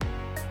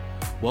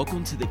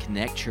Welcome to the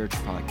Connect Church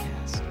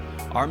podcast.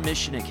 Our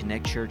mission at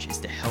Connect Church is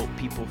to help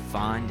people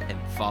find and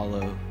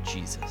follow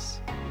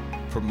Jesus.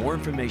 For more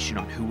information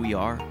on who we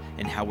are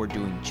and how we're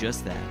doing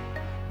just that,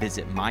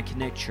 visit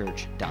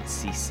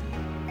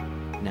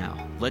myconnectchurch.cc.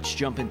 Now, let's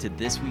jump into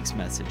this week's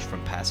message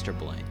from Pastor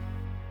Blaine.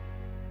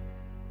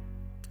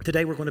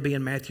 Today we're going to be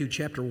in Matthew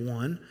chapter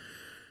 1.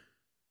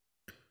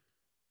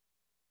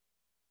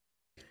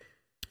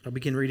 I'll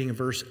begin reading in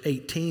verse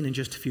 18 in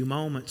just a few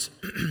moments.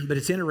 But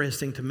it's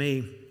interesting to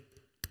me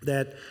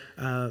that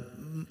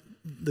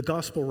the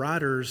gospel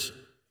writers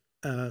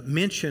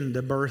mention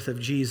the birth of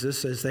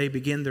Jesus as they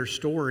begin their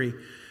story.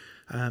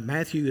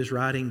 Matthew is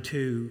writing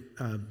to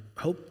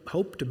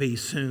hope to be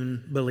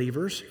soon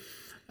believers.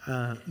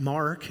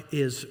 Mark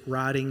is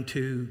writing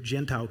to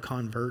Gentile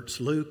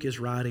converts. Luke is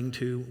writing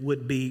to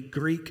would-be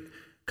Greek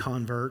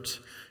converts.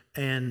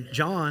 And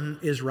John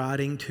is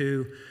writing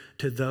to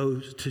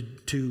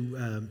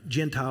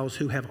Gentiles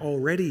who have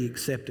already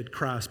accepted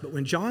Christ. But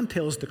when John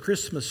tells the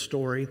Christmas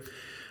story,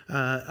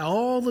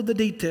 all of the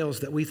details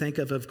that we think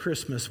of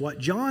Christmas,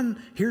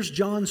 here's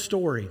John's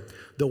story.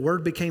 The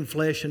Word became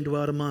flesh and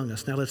dwelt among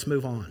us. Now let's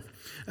move on.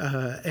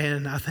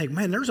 And I think,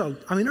 man, there's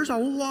a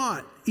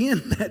lot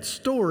in that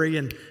story,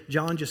 and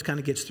John just kind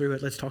of gets through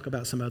it. Let's talk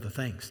about some other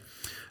things.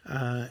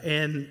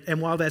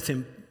 And while that's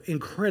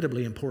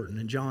incredibly important,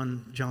 and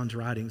John's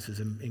writings is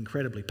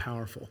incredibly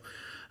powerful,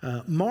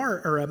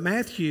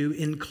 Matthew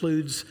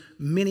includes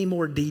many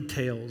more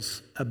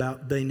details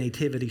about the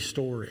nativity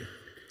story.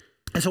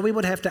 And so we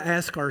would have to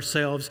ask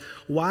ourselves,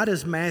 why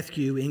does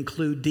Matthew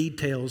include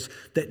details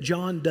that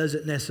John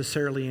doesn't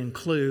necessarily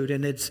include?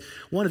 And it's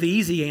one of the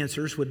easy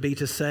answers would be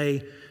to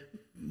say,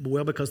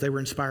 well, because they were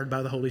inspired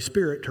by the Holy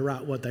Spirit to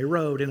write what they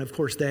wrote. And of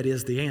course, that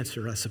is the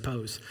answer, I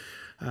suppose.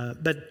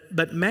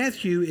 But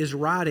Matthew is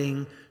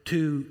writing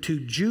to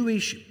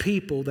Jewish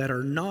people that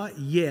are not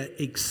yet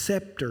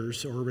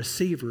acceptors or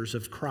receivers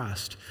of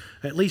Christ.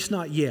 At least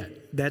not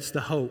yet. That's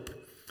the hope.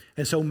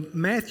 And so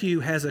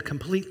Matthew has a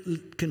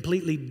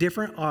completely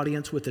different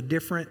audience with a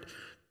different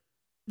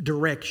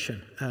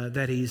direction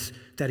that he's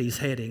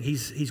heading.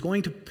 He's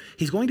going to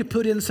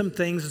put in some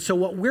things. So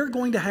what we're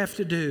going to have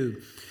to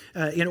do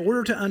in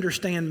order to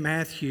understand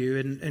Matthew,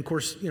 and of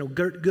course,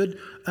 good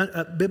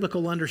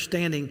biblical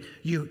understanding,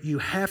 you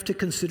have to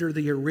consider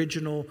the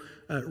original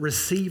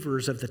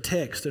receivers of the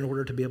text in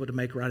order to be able to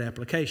make right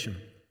application.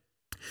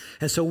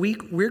 And so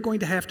we're going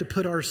to have to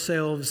put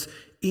ourselves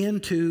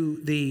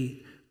into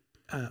the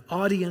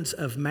audience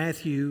of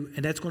Matthew,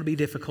 and that's going to be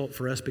difficult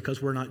for us because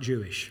we're not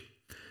Jewish.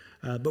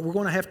 But we're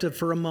going to have to,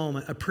 for a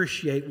moment,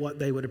 appreciate what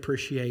they would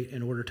appreciate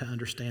in order to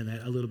understand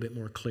that a little bit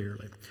more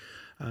clearly.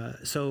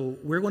 So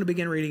we're going to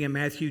begin reading in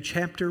Matthew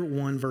chapter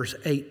 1, verse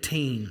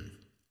 18.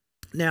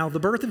 Now, the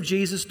birth of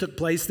Jesus took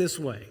place this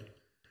way.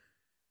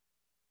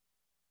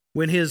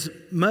 When his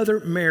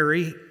mother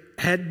Mary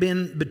had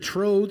been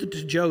betrothed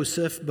to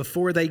Joseph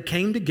before they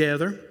came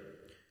together,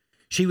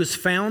 she was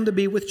found to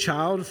be with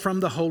child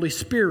from the Holy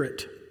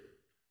Spirit.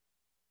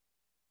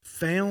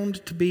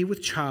 Found to be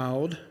with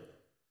child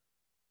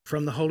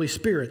from the Holy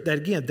Spirit.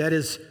 That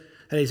is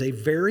a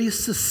very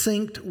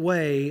succinct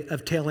way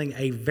of telling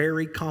a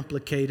very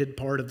complicated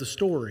part of the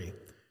story.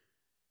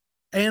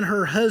 And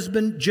her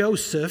husband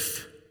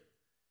Joseph,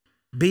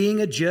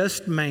 being a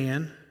just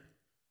man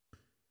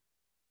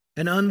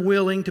and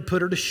unwilling to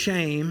put her to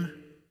shame,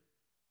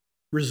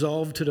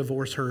 resolved to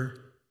divorce her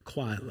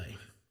quietly.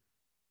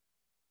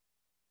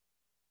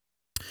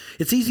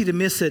 It's easy to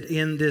miss it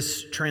in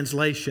this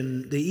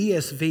translation. The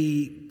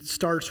ESV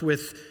starts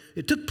with,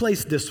 it took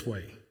place this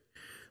way.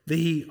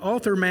 The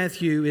author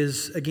Matthew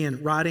is,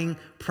 again, writing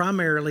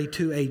primarily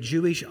to a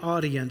Jewish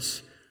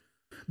audience,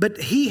 but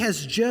he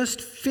has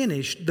just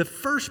finished the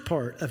first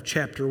part of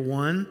chapter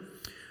 1,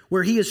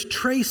 where he is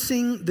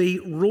tracing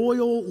the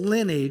royal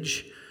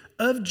lineage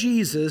of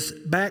Jesus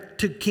back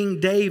to King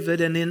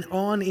David and then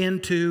on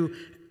into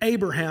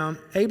Abraham,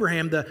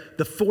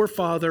 the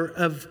forefather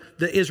of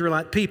the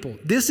Israelite people.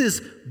 This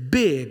is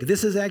big.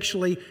 This is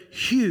actually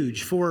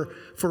huge for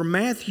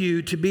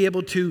Matthew to be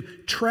able to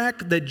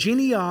track the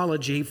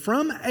genealogy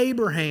from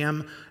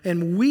Abraham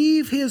and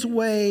weave his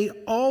way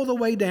all the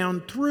way down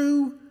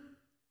through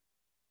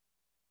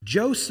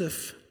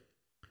Joseph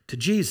to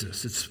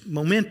Jesus. It's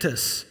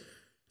momentous.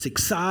 It's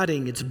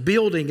exciting. It's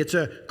building. It's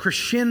a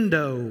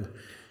crescendo.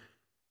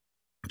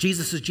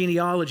 Jesus'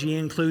 genealogy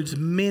includes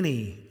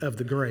many of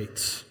the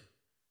greats.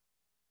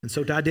 And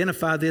so to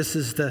identify this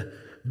as the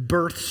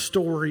birth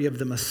story of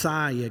the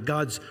Messiah,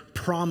 God's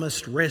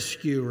promised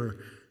rescuer,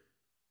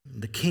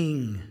 the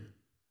King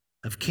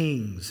of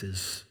Kings,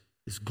 is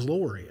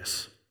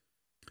glorious.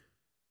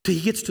 Till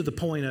he gets to the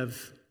point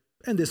of,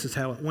 and this is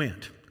how it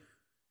went.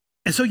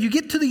 And so you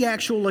get to the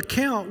actual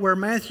account where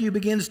Matthew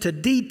begins to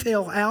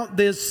detail out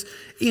this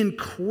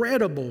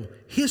incredible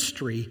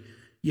history.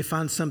 You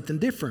find something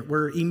different.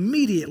 We're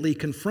immediately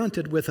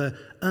confronted with an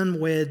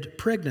unwed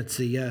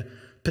pregnancy, a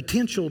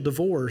potential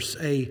divorce,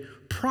 a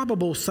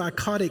probable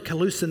psychotic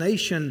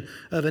hallucination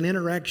of an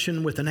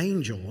interaction with an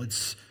angel.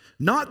 It's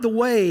not the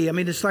way,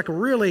 it's like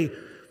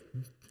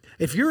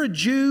If you're a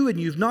Jew and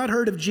you've not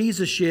heard of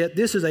Jesus yet,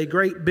 this is a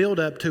great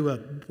build-up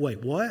to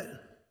wait, what?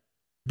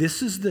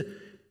 These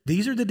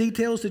are the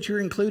details that you're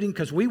including?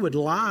 Because we would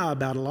lie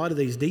about a lot of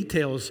these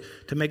details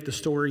to make the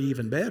story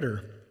even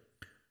better.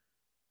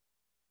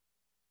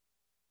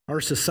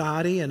 Our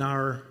society and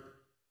our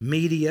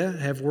media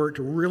have worked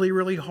really,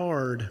 really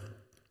hard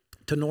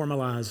to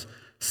normalize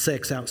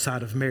sex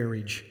outside of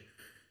marriage,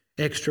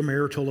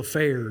 extramarital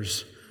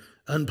affairs,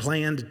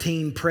 unplanned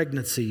teen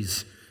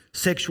pregnancies,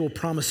 sexual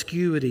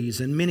promiscuities,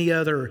 and many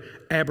other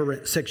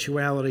aberrant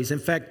sexualities. In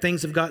fact,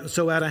 things have gotten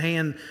so out of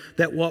hand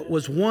that what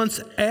was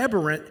once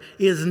aberrant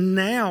is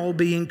now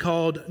being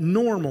called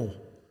normal.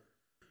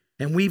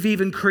 And we've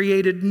even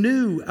created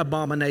new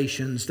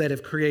abominations that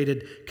have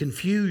created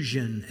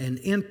confusion and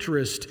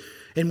interest.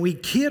 And we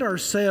kid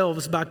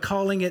ourselves by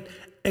calling it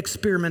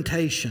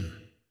experimentation.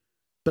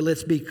 But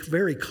let's be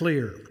very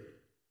clear.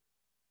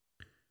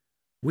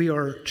 We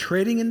are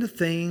treading into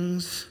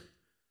things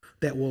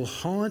that will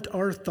haunt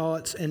our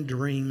thoughts and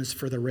dreams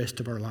for the rest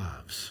of our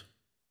lives.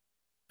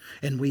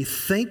 And we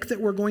think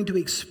that we're going to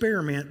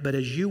experiment, but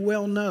as you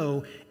well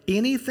know,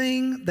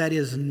 anything that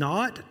is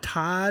not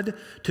tied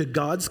to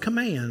God's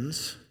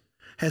commands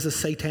has a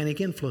satanic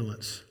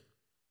influence.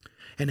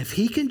 And if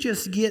he can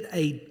just get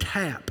a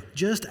tap,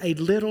 just a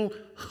little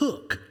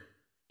hook,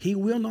 he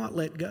will not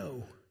let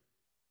go.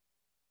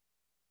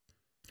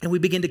 And we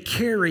begin to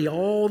carry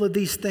all of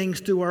these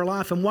things through our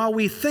life. And while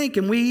we think,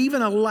 and we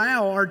even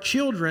allow our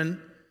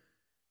children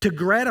to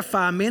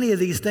gratify many of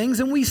these things,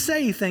 and we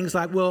say things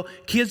like, well,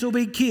 kids will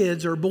be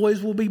kids or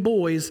boys will be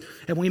boys,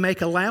 and we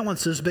make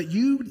allowances. But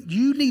you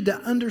need to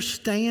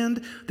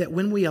understand that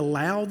when we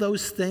allow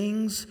those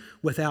things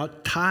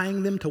without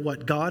tying them to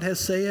what God has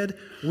said,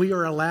 we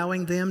are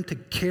allowing them to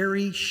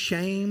carry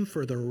shame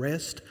for the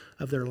rest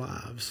of their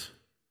lives.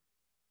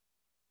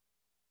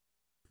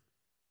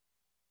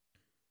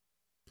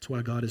 That's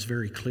why God is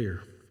very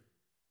clear.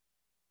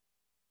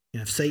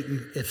 And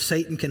if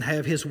Satan can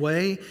have his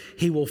way,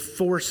 he will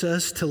force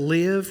us to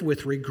live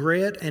with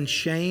regret and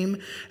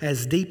shame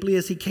as deeply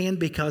as he can,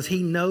 because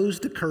he knows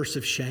the curse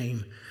of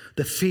shame,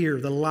 the fear,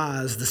 the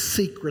lies, the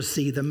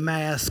secrecy, the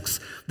masks,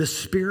 the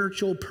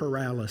spiritual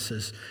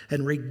paralysis.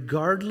 And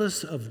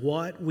regardless of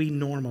what we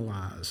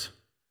normalize,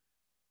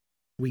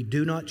 we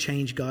do not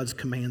change God's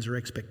commands or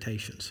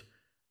expectations.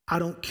 I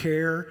don't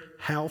care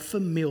how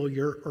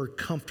familiar or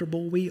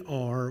comfortable we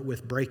are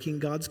with breaking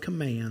God's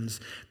commands,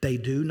 they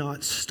do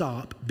not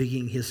stop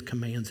being his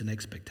commands and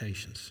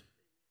expectations.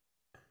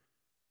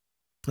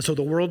 And so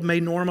the world may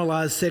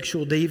normalize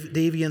sexual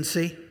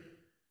deviancy,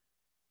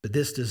 but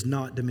this does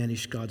not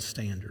diminish God's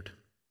standard.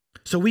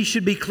 So we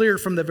should be clear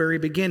from the very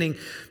beginning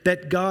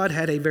that God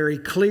had a very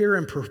clear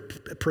and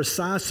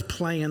precise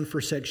plan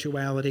for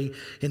sexuality,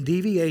 and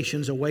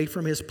deviations away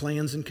from his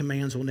plans and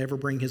commands will never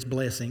bring his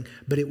blessing,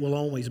 but it will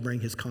always bring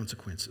his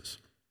consequences.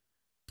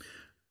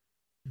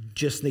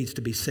 Just needs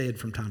to be said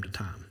from time to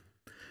time.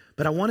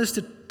 But I want us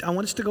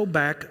to go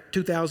back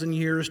 2,000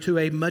 years to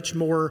a much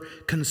more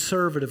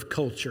conservative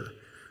culture,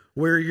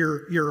 where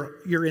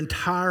your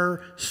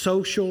entire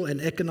social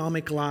and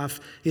economic life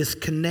is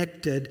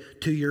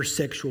connected to your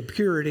sexual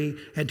purity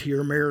and to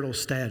your marital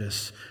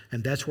status.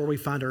 And that's where we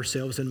find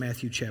ourselves in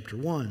Matthew chapter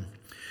 1.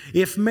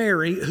 If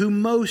Mary, who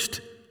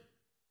most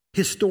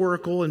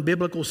historical and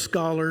biblical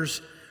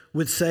scholars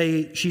would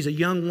say she's a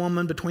young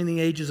woman between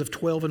the ages of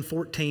 12 and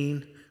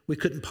 14, we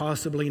couldn't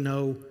possibly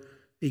know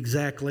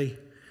exactly,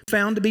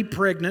 found to be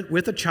pregnant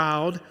with a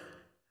child,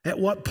 at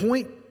what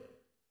point?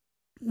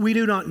 We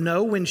do not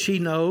know when she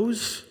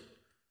knows.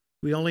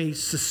 We only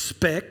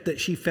suspect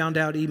that she found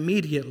out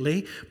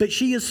immediately, but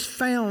she is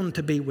found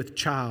to be with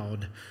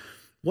child.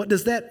 What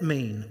does that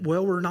mean?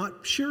 Well, we're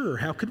not sure.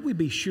 How could we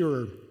be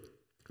sure?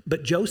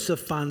 But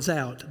Joseph finds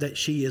out that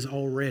she is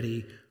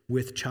already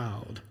with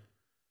child.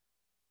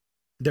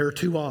 There are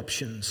two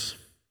options.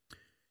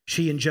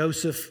 She and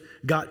Joseph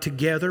got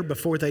together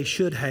before they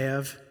should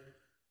have,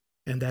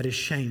 and that is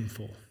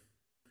shameful,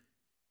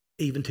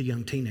 even to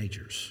young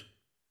teenagers.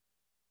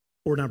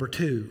 Or number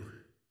two,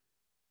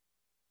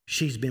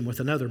 she's been with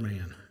another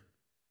man.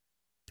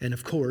 And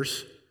of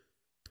course,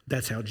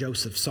 that's how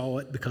Joseph saw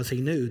it, because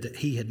he knew that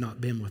he had not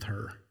been with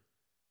her.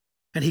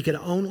 And he could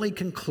only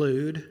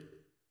conclude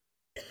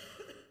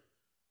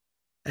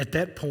at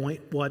that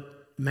point what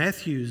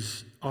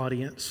Matthew's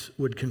audience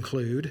would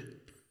conclude,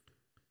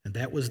 and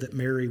that was that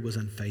Mary was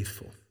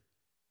unfaithful.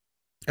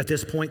 At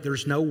this point,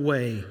 there's no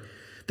way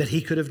that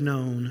he could have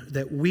known,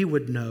 that we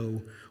would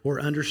know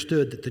or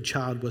understood that the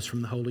child was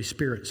from the Holy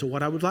Spirit. So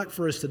what I would like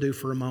for us to do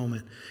for a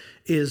moment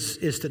is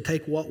to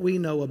take what we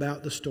know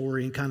about the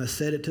story and kind of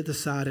set it to the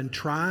side and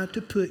try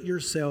to put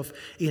yourself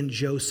in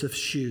Joseph's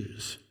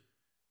shoes,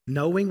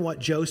 knowing what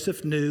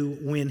Joseph knew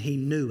when he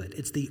knew it.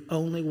 It's the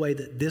only way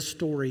that this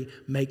story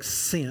makes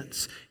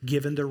sense,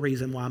 given the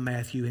reason why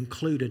Matthew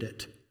included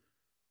it.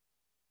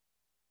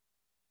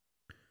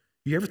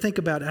 You ever think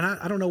about, and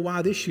I don't know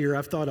why this year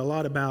I've thought a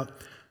lot about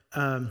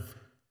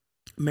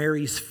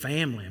Mary's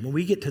family. When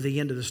we get to the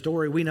end of the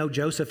story, we know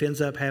Joseph ends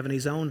up having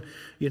his own,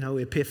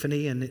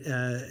 epiphany and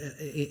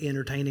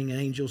entertaining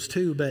angels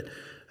too. But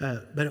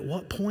at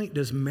what point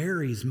does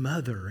Mary's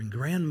mother and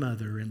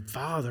grandmother and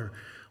father,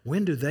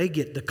 when do they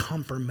get the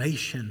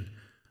confirmation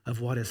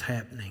of what is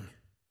happening?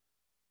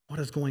 What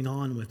is going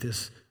on with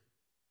this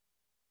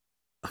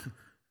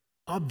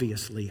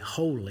obviously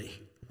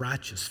holy,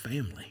 righteous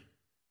family?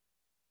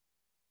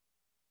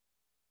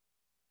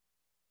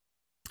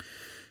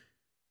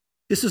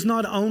 This is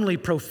not only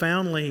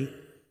profoundly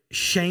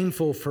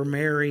shameful for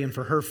Mary and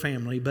for her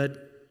family,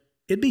 but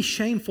it'd be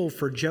shameful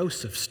for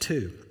Joseph's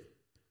too.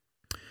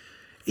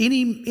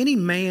 Any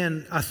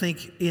man, I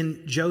think,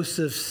 in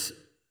Joseph's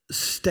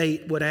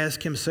state would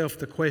ask himself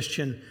the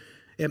question,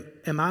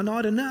 am I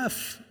not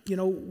enough?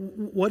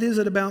 What is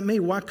it about me?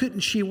 Why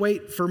couldn't she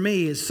wait for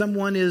me?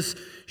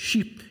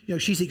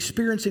 She's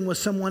experiencing with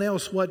someone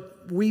else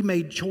what we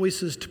made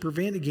choices to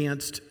prevent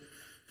against.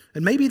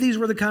 And maybe these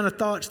were the kind of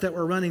thoughts that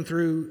were running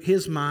through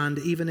his mind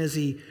even as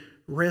he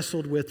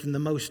wrestled with, and the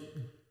most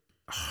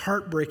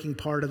heartbreaking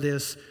part of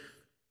this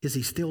is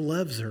he still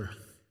loves her.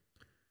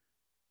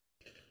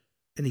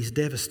 And he's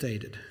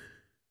devastated.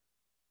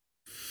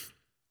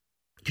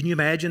 Can you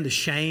imagine the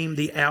shame,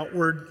 the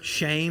outward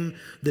shame,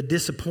 the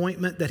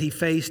disappointment that he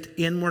faced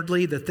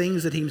inwardly, the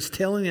things that he was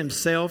telling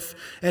himself,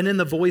 and in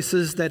the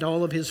voices that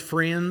all of his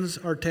friends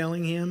are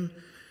telling him?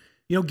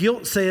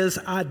 Guilt says,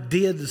 I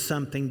did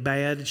something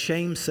bad.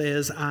 Shame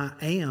says, I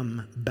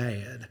am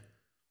bad.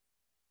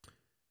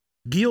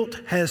 Guilt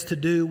has to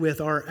do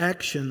with our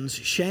actions.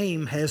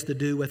 Shame has to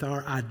do with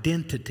our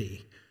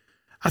identity.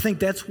 I think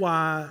that's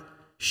why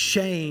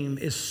shame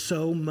is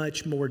so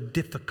much more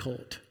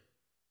difficult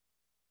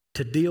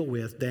to deal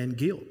with than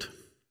guilt.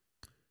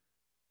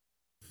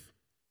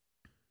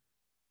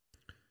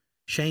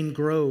 Shame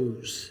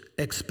grows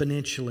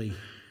exponentially.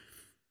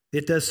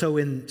 It does so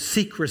in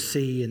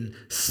secrecy and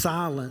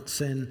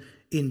silence and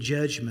in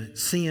judgment.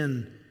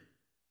 Sin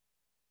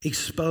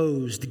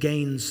exposed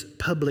gains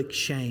public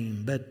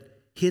shame, but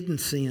hidden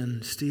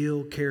sin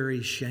still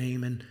carries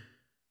shame. And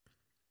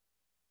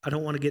I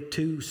don't want to get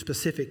too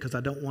specific because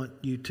I don't want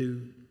you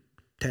to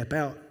tap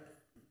out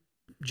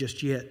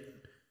just yet.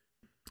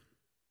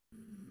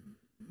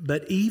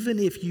 But even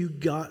if you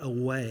got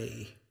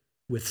away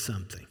with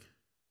something,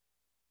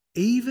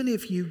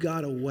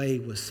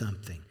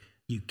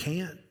 you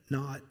can't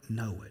not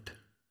know it.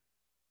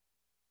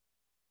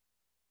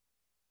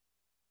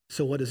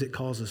 So what does it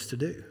cause us to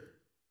do?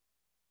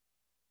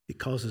 It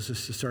causes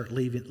us to start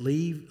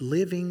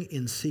living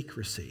in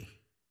secrecy.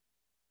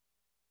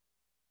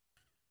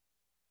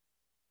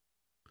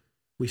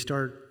 We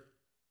start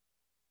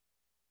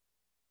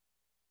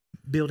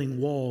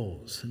building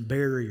walls and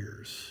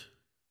barriers.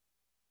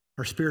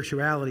 Our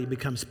spirituality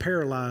becomes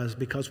paralyzed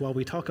because while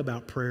we talk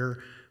about prayer,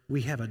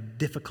 we have a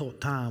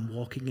difficult time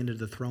walking into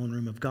the throne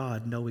room of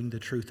God knowing the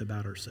truth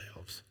about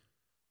ourselves.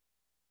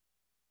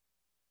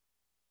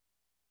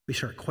 We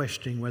start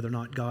questioning whether or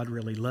not God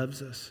really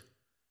loves us.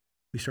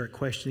 We start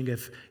questioning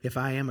if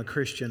I am a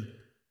Christian.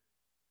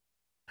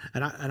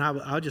 And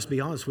I'll just be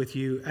honest with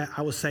you,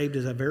 I was saved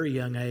at a very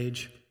young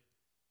age,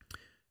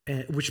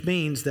 which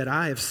means that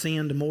I have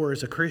sinned more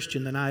as a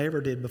Christian than I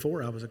ever did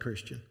before I was a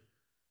Christian.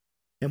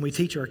 And we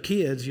teach our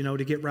kids,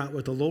 to get right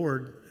with the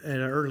Lord at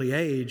an early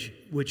age,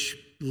 which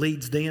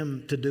leads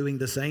them to doing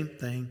the same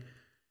thing.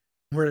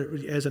 Where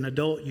as an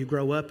adult, you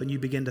grow up and you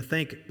begin to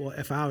think, well,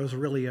 if I was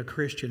really a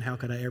Christian, how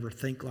could I ever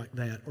think like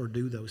that or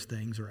do those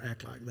things or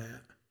act like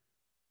that?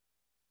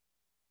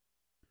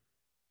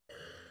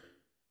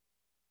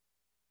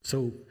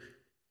 So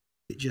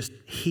it just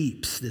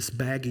heaps this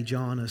baggage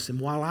on us. And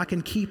while I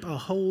can keep a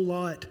whole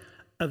lot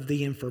of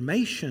the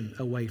information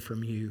away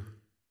from you,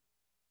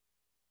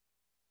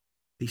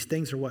 these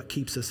things are what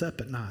keeps us up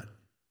at night.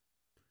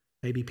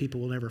 Maybe people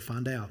will never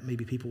find out.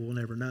 Maybe people will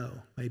never know.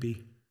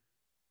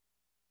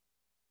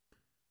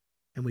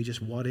 And we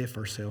just what if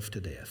ourselves to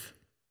death.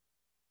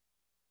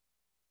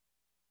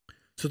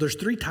 So there's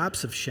 3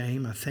 types of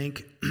shame, I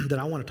think, that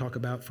I want to talk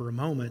about for a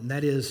moment. And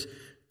that is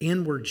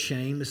inward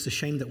shame. It's the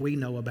shame that we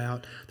know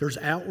about. There's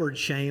outward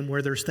shame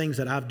where there's things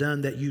that I've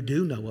done that you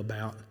do know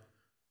about.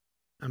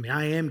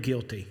 I am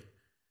guilty.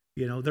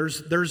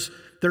 There's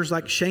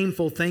like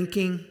shameful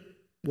thinking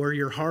where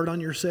you're hard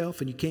on yourself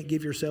and you can't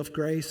give yourself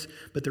grace,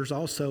 but there's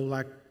also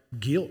like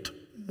guilt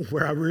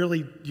where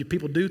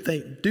people do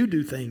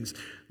things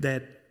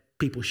that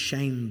people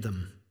shame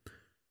them.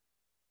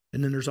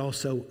 And then there's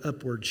also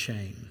upward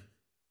shame.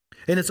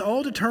 And it's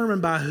all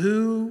determined by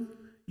who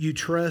you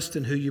trust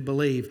and who you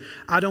believe.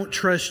 I don't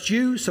trust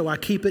you, so I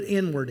keep it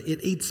inward.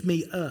 It eats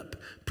me up,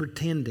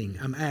 pretending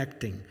I'm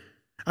acting.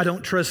 I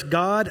don't trust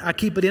God. I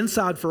keep it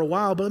inside for a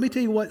while. But let me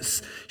tell you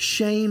what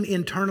shame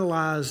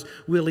internalized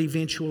will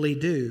eventually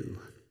do.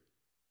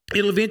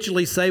 It'll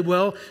eventually say,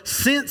 well,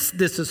 since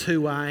this is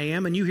who I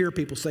am, and you hear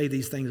people say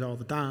these things all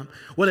the time,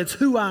 well, it's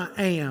who I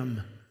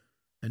am,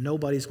 and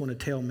nobody's going to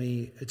tell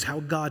me it's how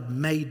God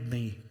made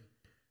me.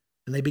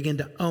 And they begin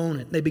to own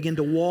it. They begin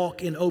to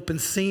walk in open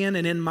sin.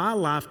 And in my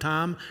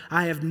lifetime,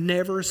 I have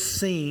never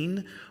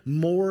seen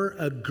more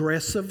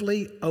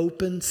aggressively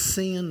open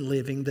sin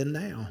living than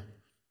now.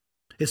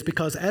 It's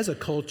because as a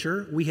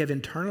culture, we have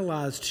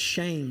internalized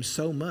shame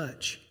so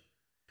much.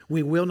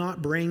 We will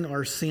not bring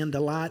our sin to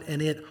light,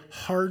 and it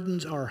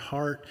hardens our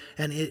heart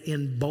and it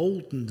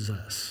emboldens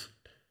us.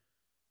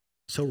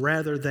 So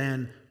rather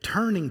than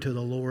turning to the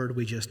Lord,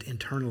 we just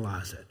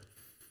internalize it.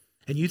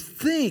 And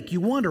you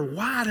wonder,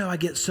 why do I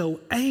get so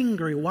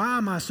angry? Why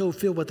am I so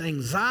filled with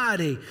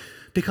anxiety?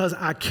 Because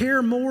I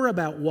care more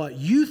about what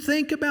you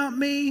think about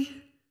me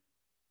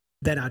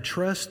than I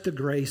trust the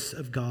grace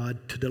of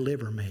God to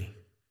deliver me.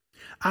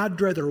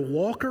 I'd rather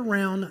walk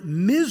around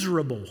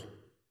miserable,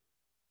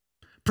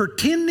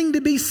 pretending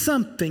to be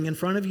something in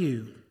front of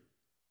you,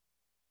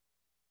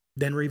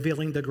 than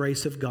revealing the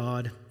grace of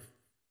God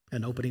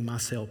and opening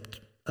myself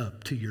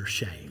up to your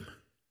shame.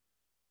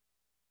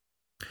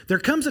 There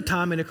comes a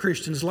time in a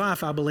Christian's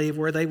life, I believe,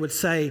 where they would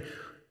say,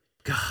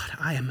 God,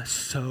 I am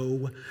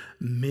so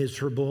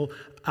miserable.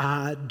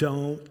 I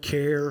don't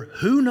care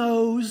who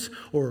knows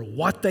or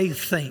what they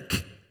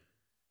think.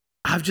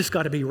 I've just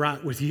got to be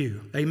right with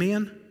you.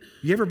 Amen?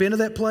 You ever been to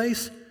that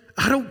place?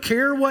 I don't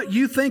care what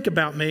you think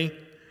about me.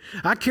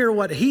 I care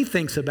what he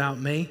thinks about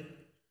me.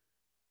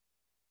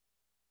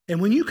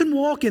 And when you can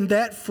walk in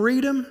that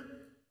freedom,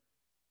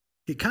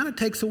 it kind of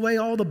takes away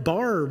all the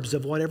barbs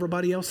of what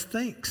everybody else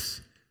thinks.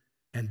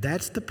 And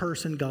that's the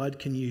person God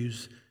can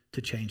use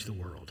to change the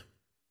world.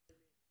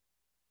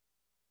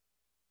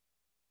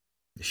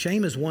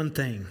 Shame is one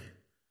thing,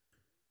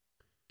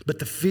 but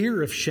the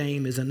fear of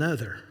shame is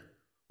another.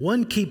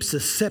 One keeps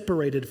us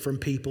separated from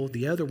people,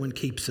 the other one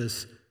keeps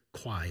us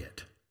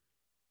quiet.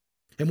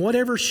 And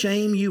whatever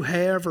shame you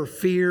have or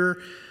fear,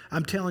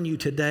 I'm telling you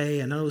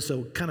today, I know it's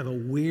a kind of a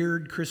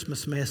weird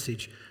Christmas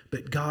message,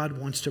 but God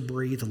wants to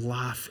breathe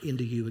life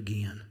into you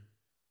again.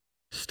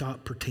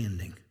 Stop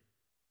pretending.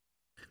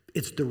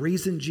 It's the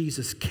reason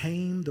Jesus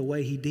came the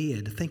way he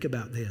did. Think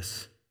about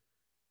this.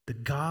 The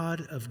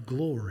God of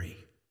glory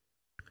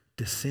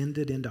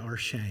descended into our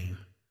shame.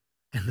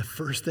 And the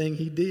first thing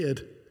he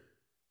did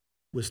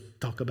was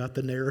talk about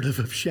the narrative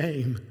of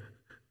shame.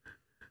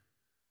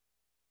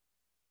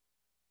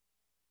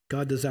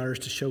 God desires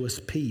to show us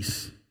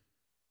peace,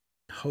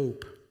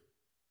 hope,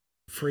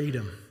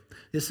 freedom.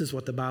 This is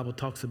what the Bible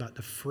talks about,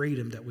 the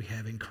freedom that we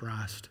have in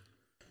Christ.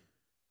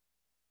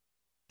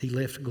 He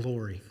left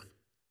glory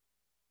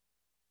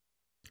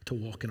to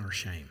walk in our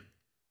shame.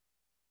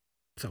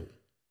 So,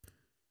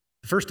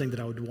 the first thing that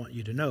I would want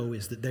you to know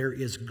is that there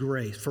is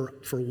grace.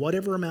 For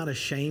whatever amount of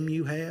shame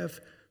you have,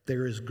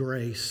 there is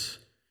grace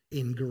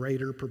in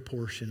greater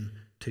proportion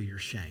to your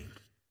shame.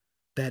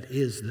 That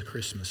is the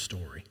Christmas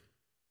story.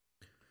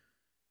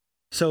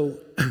 So,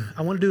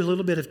 I want to do a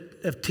little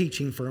bit of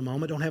teaching for a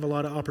moment. Don't have a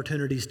lot of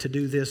opportunities to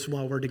do this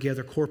while we're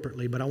together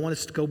corporately, but I want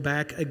us to go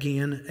back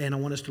again and I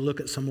want us to look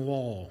at some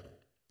law.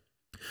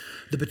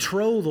 The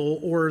betrothal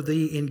or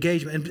the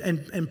engagement,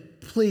 and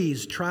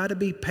please try to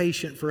be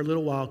patient for a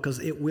little while because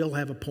it will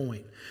have a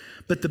point.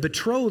 But the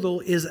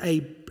betrothal is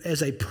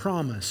a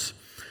promise.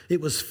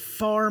 It was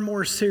far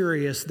more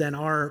serious than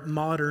our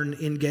modern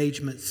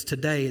engagements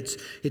today.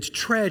 It's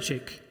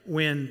tragic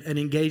when an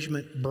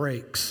engagement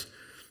breaks,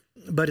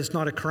 but it's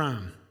not a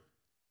crime.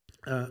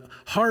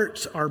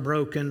 Hearts are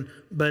broken,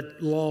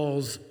 but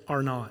laws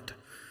are not.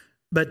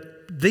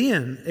 But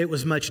then it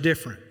was much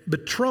different.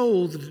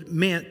 Betrothed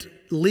meant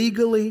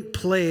legally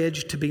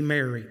pledged to be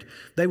married.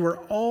 They were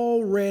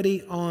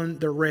already on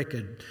the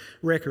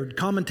record.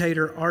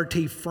 Commentator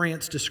R.T.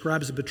 France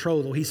describes a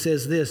betrothal. He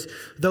says this,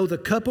 though the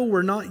couple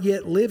were not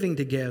yet living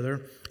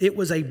together, it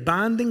was a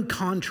binding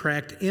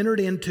contract entered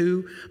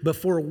into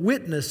before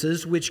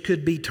witnesses which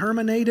could be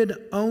terminated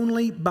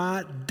only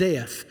by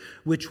death,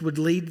 which would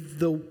leave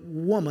the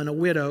woman a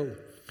widow,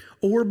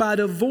 or by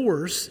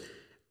divorce,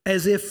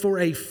 as if for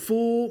a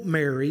full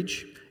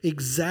marriage,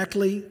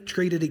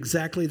 treated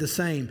exactly the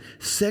same.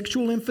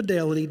 Sexual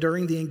infidelity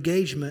during the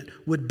engagement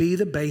would be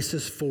the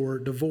basis for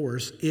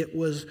divorce. It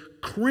was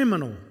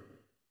criminal.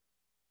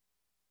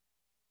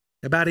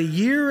 About a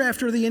year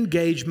after the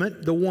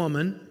engagement, the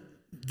woman,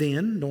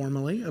 then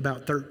normally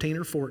about 13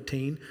 or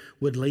 14,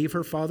 would leave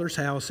her father's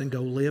house and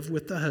go live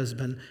with the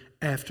husband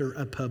after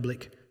a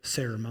public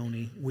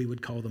ceremony. We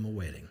would call them a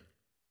wedding.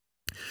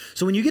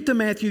 So when you get to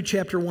Matthew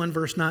chapter 1,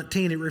 verse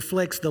 19, it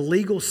reflects the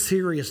legal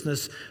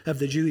seriousness of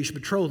the Jewish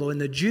betrothal.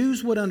 And the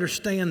Jews would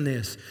understand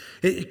this.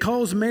 It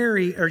calls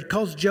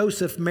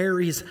Joseph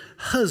Mary's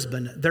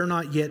husband. They're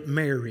not yet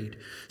married.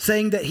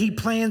 Saying that he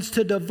plans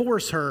to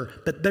divorce her,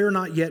 but they're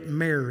not yet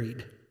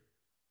married.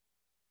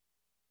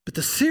 But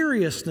the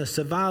seriousness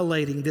of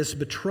violating this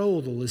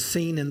betrothal is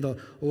seen in the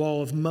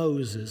law of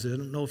Moses. I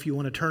don't know if you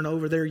want to turn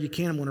over there. You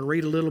can. I want to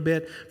read a little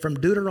bit from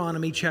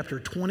Deuteronomy chapter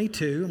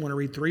 22. I want to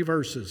read 3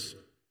 verses.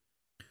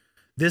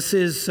 This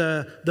is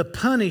the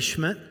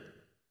punishment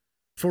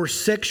for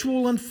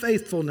sexual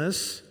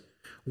unfaithfulness,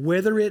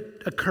 whether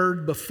it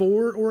occurred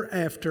before or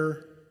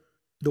after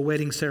the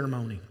wedding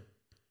ceremony.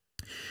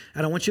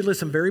 And I want you to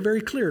listen very,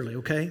 very clearly,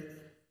 okay?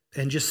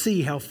 and just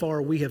see how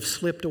far we have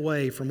slipped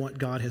away from what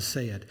God has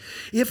said.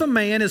 If a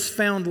man is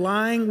found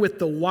lying with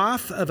the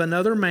wife of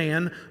another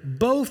man,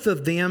 both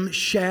of them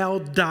shall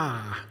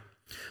die.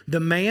 The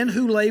man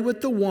who lay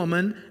with the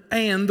woman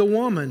and the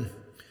woman.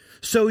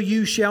 So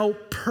you shall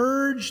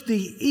purge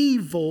the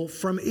evil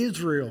from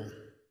Israel.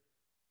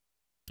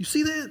 You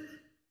see that?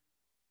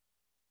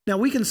 Now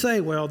we can say,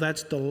 well,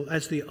 that's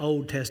the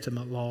Old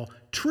Testament law.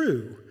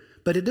 True.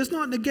 But it does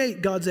not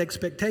negate God's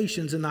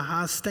expectations and the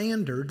high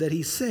standard that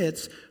He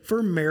sets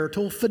for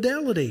marital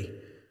fidelity.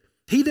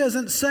 He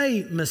doesn't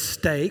say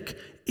mistake,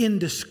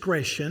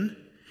 indiscretion.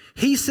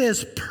 He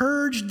says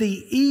purge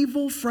the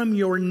evil from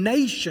your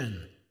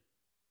nation.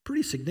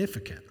 Pretty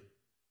significant.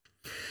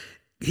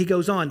 He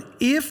goes on,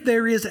 if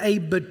there is a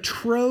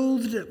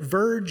betrothed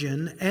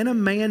virgin and a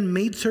man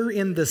meets her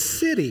in the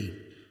city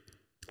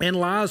and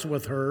lies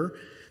with her,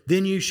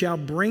 then you shall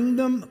bring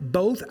them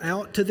both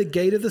out to the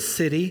gate of the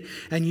city,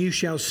 and you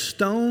shall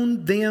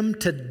stone them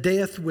to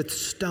death with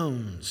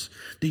stones.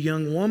 The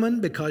young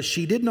woman, because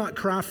she did not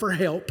cry for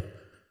help,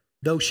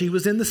 though she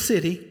was in the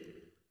city,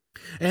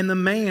 and the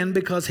man,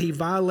 because he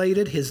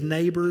violated his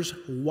neighbor's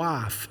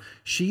wife.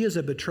 She is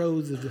a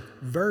betrothed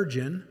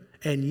virgin,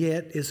 and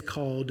yet is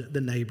called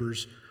the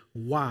neighbor's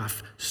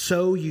wife.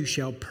 So you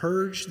shall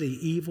purge the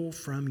evil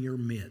from your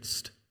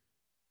midst.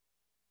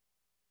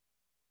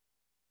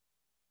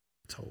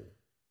 So,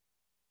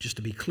 just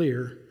to be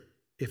clear,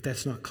 if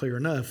that's not clear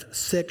enough,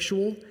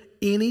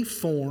 any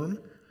form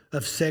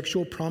of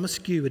sexual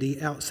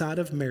promiscuity outside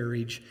of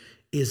marriage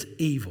is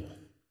evil.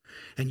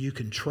 And you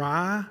can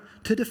try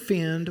to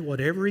defend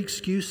whatever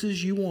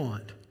excuses you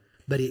want,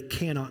 but it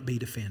cannot be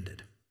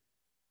defended.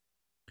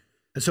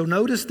 And so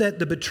notice that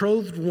the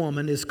betrothed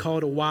woman is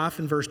called a wife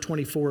in verse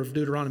 24 of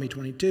Deuteronomy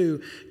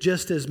 22,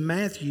 just as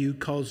Matthew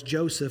calls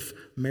Joseph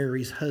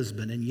Mary's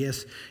husband. And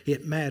yes,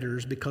 it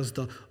matters because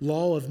the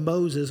law of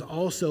Moses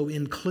also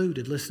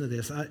included, listen to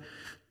this,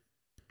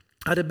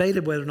 I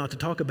debated whether or not to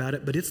talk about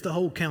it, but it's the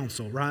whole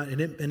counsel, right?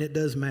 And it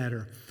does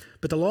matter.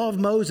 But the law of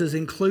Moses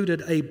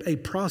included a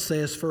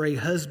process for a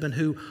husband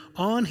who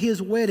on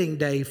his wedding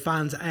day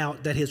finds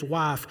out that his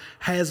wife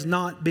has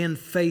not been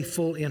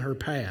faithful in her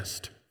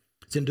past.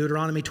 It's in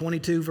Deuteronomy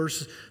 22,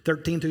 verses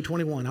 13 through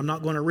 21. I'm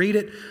not going to read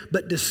it,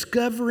 but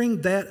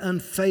discovering that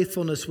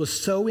unfaithfulness was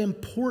so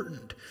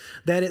important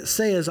that it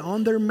says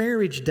on their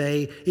marriage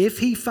day, if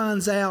he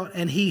finds out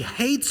and he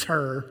hates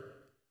her,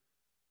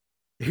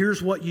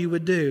 here's what you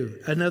would do.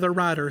 Another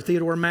writer,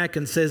 Theodore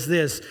Mackin, says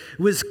this: it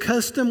was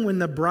custom when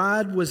the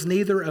bride was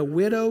neither a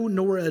widow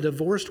nor a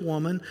divorced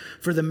woman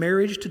for the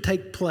marriage to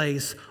take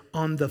place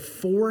on the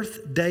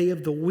fourth day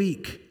of the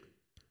week.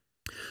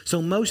 So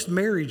most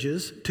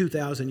marriages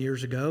 2,000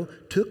 years ago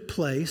took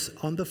place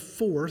on the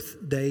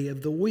fourth day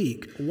of the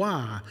week.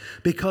 Why?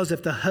 Because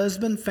if the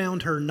husband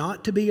found her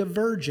not to be a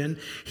virgin,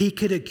 he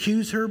could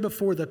accuse her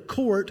before the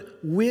court,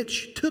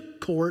 which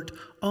took court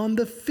on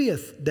the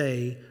fifth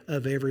day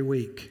of every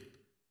week.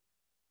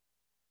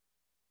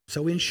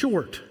 So in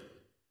short,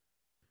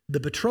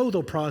 the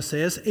betrothal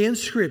process in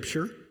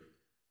Scripture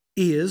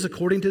is,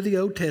 according to the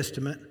Old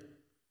Testament,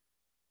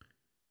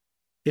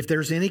 if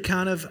there's any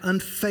kind of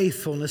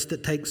unfaithfulness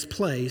that takes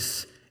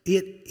place,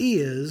 it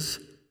is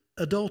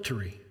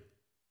adultery.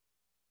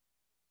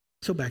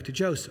 So back to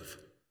Joseph.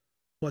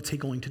 What's he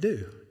going to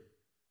do?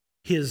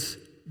 His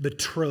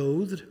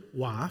betrothed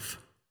wife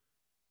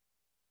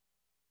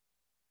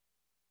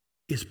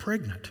is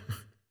pregnant.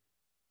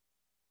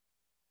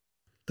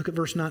 Look at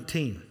verse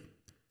 19.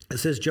 It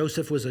says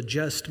Joseph was a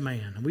just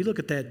man. And we look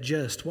at that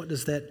just. What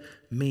does that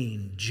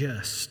mean,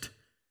 just?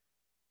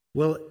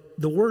 Well,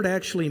 the word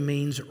actually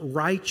means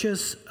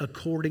righteous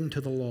according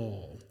to the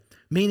law,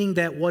 meaning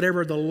that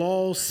whatever the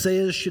law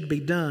says should be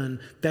done,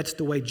 that's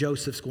the way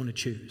Joseph's going to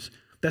choose.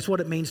 That's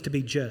what it means to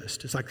be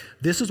just. It's like,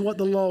 this is what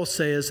the law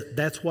says,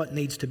 that's what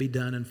needs to be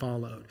done and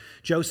followed.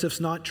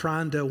 Joseph's not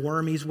trying to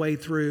worm his way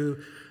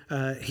through.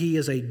 He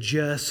is a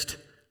just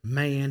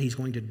man. He's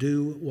going to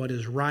do what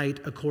is right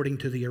according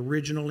to the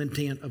original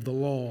intent of the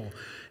law.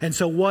 And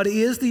so what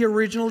is the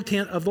original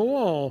intent of the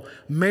law?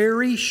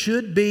 Mary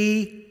should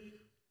be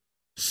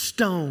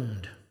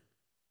stoned.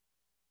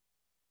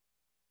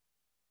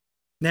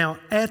 Now,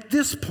 at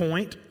this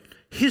point,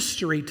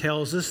 history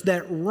tells us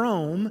that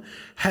Rome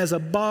has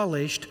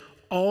abolished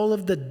all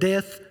of the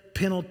death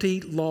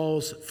penalty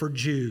laws for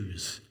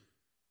Jews.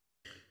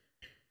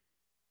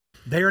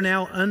 They are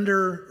now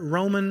under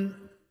Roman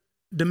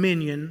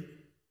dominion,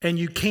 and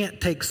you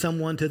can't take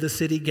someone to the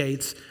city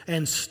gates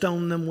and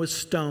stone them with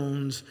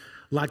stones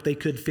like they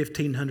could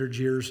 1,500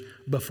 years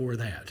before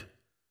that.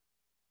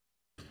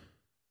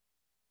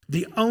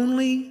 The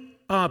only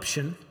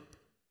option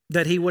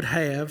that he would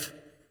have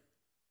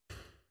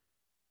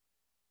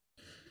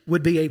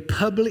would be a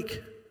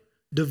public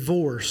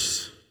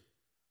divorce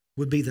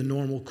would be the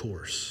normal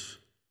course.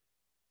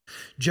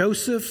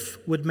 Joseph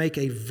would make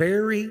a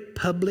very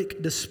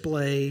public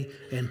display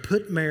and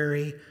put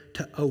Mary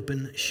to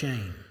open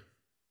shame.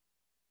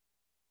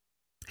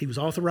 He was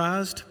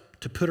authorized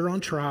to put her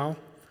on trial,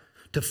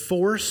 to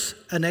force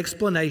an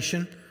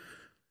explanation.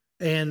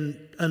 and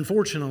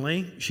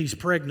unfortunately, she's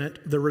pregnant,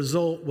 the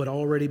result would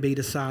already be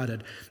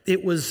decided.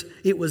 It was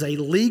a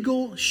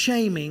legal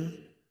shaming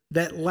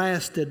that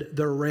lasted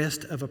the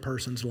rest of a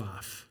person's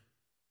life.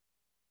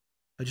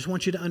 I just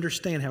want you to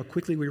understand how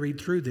quickly we read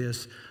through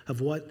this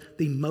of what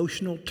the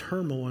emotional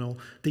turmoil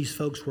these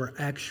folks were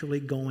actually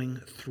going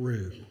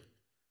through.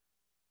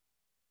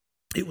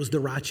 It was the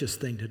righteous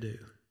thing to do.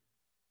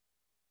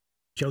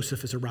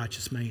 Joseph is a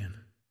righteous man.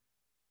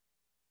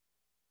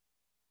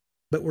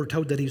 But we're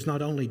told that he's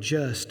not only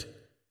just,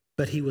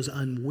 but he was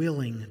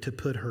unwilling to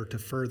put her to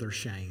further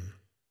shame.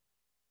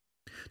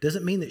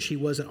 Doesn't mean that she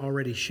wasn't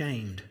already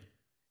shamed.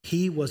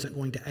 He wasn't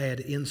going to add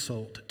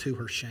insult to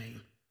her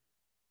shame.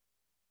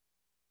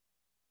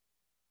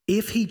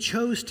 If he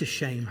chose to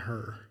shame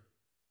her,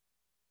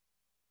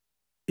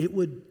 it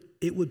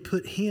would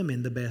put him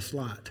in the best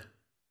light.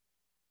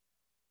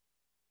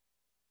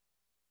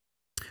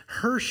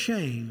 Her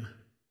shame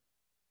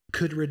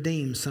could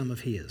redeem some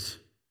of his.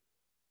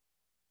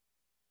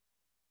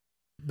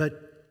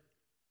 But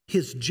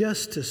his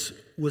justice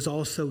was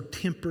also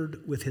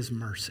tempered with his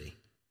mercy.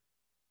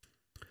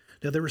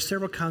 Now, there were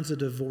several kinds of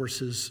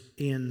divorces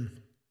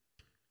in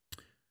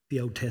the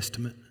Old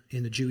Testament,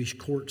 in the Jewish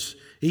courts.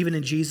 Even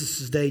in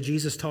Jesus' day,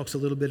 Jesus talks a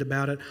little bit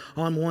about it.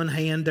 On one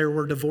hand, there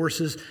were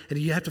divorces, and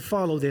you have to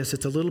follow this.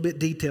 It's a little bit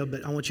detailed,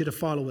 but I want you to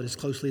follow it as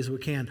closely as we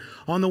can.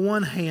 On the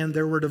one hand,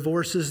 there were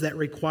divorces that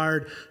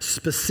required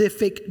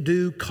specific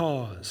due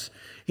cause.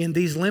 In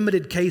these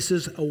limited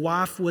cases, a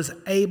wife was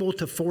able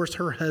to force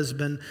her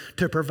husband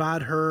to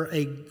provide her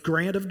a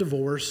grant of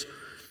divorce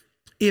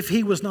if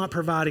he was not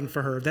providing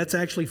for her. That's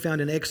actually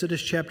found in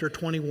Exodus chapter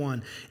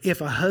 21.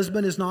 If a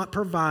husband is not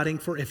providing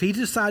if he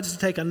decides to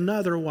take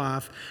another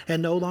wife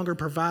and no longer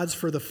provides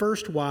for the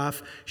first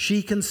wife,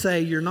 she can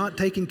say, "You're not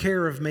taking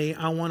care of me,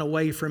 I want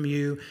away from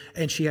you."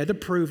 And she had to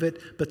prove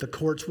it, but the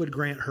courts would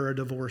grant her a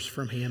divorce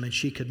from him and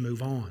she could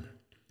move on.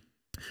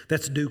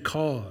 That's due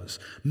cause.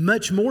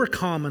 Much more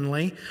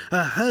commonly,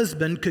 a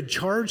husband could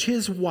charge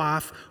his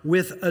wife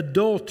with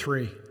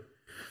adultery.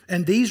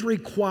 And these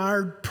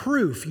required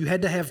proof. You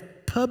had to have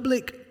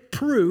public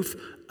proof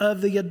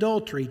of the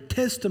adultery,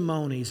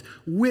 testimonies,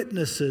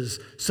 witnesses,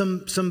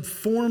 some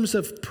forms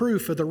of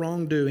proof of the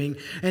wrongdoing,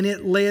 and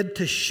it led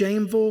to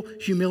shameful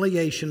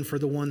humiliation for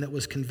the one that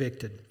was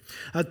convicted.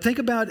 Think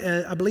about,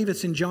 I believe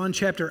it's in John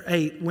chapter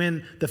 8,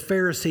 when the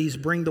Pharisees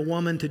bring the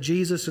woman to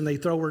Jesus and they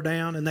throw her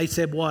down, and they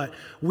said what?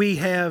 "We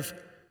have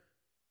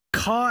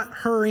caught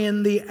her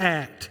in the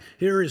act.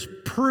 Here is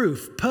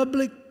proof,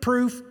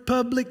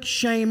 public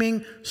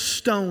shaming,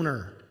 stone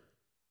her."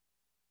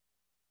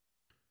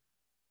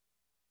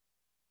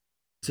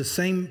 It's the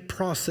same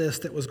process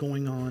that was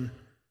going on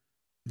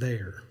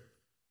there.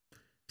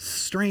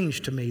 Strange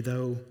to me,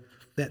 though,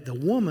 that the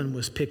woman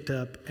was picked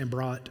up and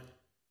brought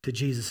to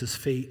Jesus'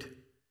 feet.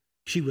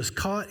 She was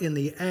caught in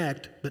the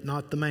act, but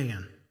not the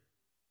man.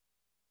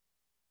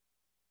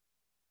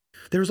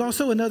 There was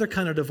also another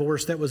kind of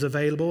divorce that was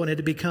available, and it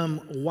had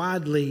become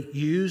widely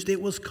used.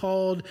 It was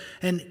called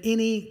an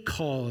any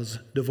cause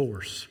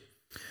divorce.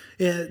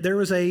 There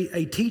was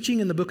a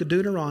teaching in the book of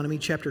Deuteronomy,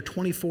 chapter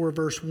 24,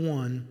 verse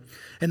 1,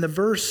 and the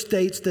verse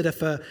states that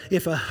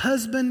if a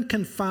husband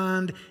can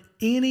find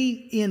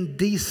any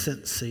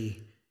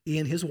indecency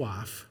in his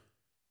wife,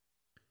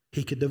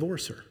 he could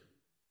divorce her.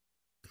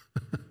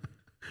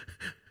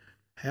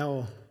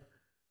 How?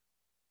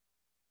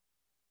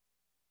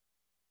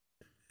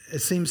 It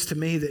seems to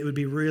me that it would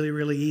be really,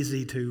 really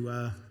easy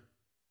to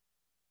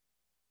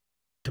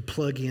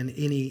plug in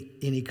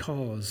any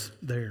cause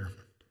there.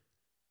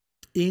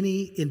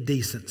 Any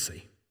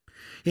indecency.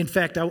 In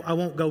fact, I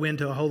won't go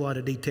into a whole lot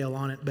of detail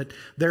on it, but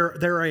there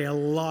are a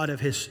lot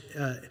of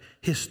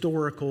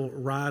historical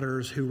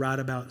writers who write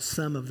about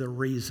some of the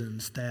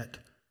reasons that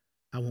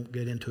I won't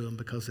get into them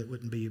because it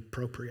wouldn't be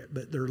appropriate.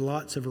 But there are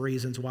lots of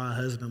reasons why a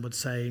husband would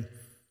say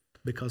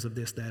because of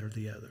this, that, or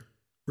the other.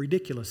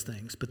 Ridiculous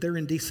things, but they're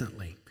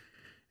indecently.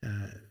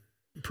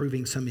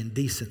 Proving some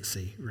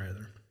indecency,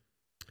 rather.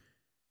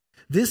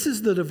 This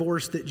is the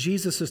divorce that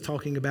Jesus is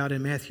talking about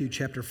in Matthew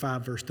chapter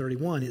 5, verse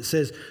 31. It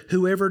says,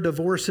 "Whoever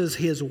divorces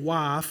his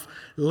wife,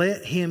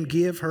 let him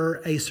give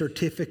her a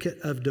certificate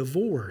of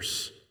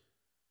divorce."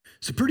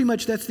 So pretty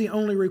much that's the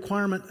only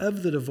requirement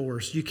of the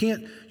divorce. You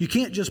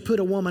can't just put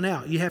a woman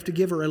out. You have to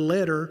give her a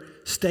letter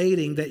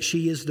stating that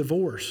she is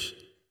divorced.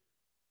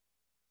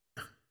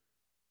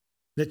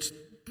 That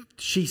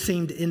she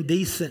seemed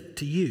indecent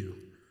to you.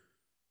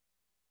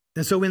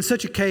 And so in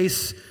such a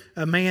case,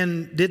 a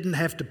man didn't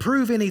have to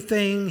prove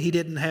anything. She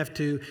didn't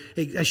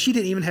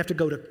even have to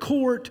go to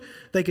court.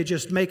 They could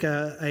just make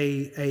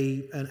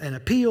an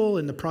appeal,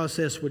 and the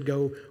process would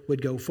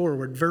go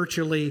forward.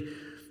 Virtually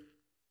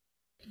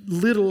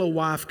little a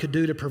wife could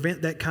do to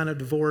prevent that kind of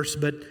divorce,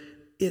 but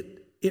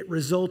it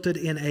resulted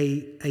in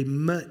a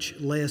much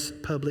less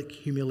public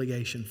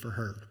humiliation for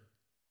her.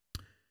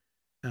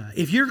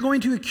 If you're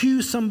going to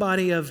accuse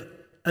somebody of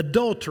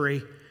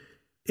adultery,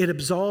 It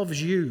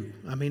absolves you.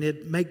 I mean,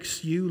 it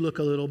makes you look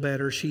a little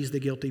better. She's the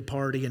guilty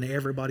party and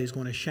everybody's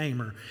going to shame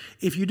her.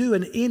 If you do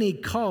an any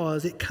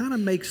cause, it kind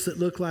of makes it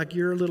look like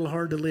you're a little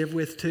hard to live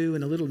with too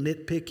and a little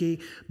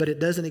nitpicky, but it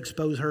doesn't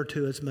expose her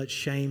to as much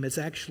shame. It's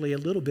actually a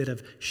little bit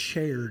of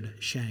shared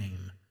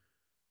shame.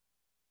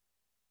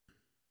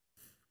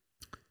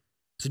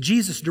 So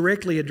Jesus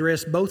directly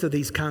addressed both of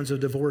these kinds of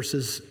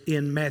divorces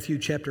in Matthew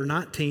chapter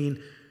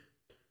 19.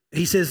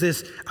 He says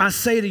this, I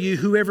say to you,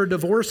 whoever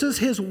divorces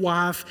his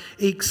wife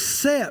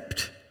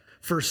except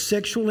for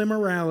sexual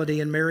immorality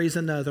and marries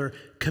another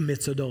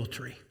commits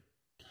adultery.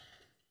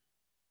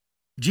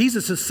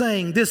 Jesus is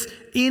saying this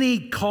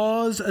any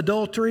cause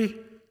adultery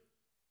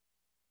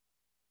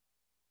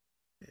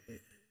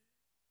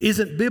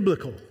isn't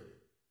biblical.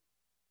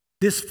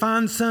 This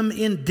finds some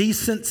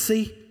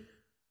indecency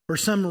or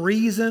some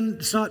reason,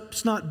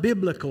 it's not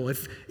biblical.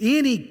 If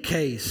any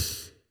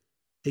case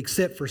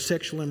except for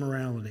sexual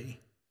immorality,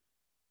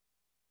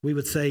 we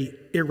would say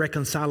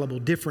irreconcilable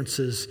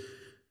differences,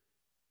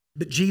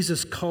 but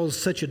Jesus calls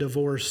such a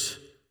divorce,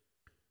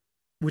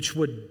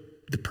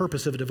 the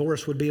purpose of a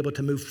divorce would be able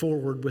to move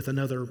forward with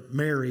another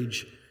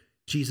marriage.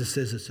 Jesus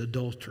says it's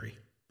adultery.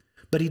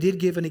 But he did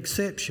give an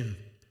exception,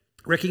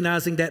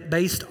 recognizing that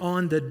based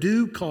on the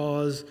due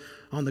cause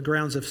on the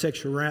grounds of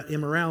sexual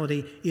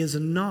immorality is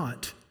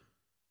not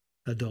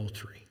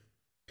adultery.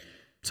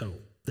 So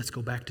let's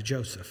go back to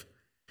Joseph.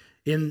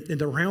 In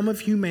the realm of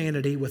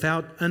humanity,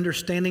 without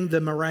understanding the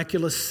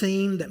miraculous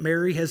scene that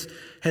Mary has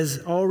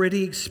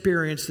already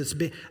experienced,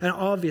 and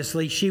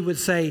obviously she would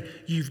say,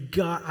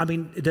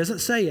 it doesn't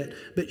say it,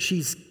 but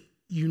she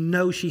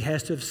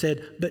has to have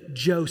said, but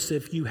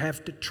Joseph, you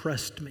have to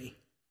trust me.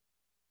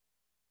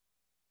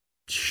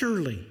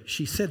 Surely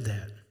she said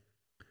that.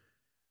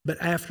 But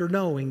after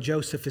knowing,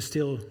 Joseph is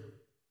still,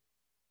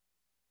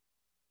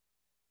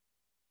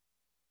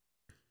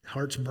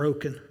 heart's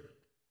broken.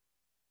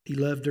 He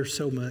loved her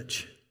so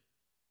much.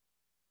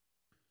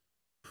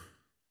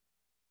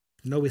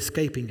 No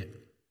escaping it.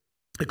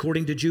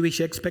 According to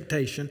Jewish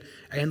expectation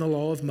and the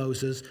law of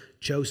Moses,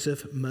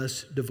 Joseph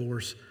must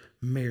divorce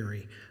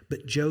Mary.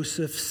 But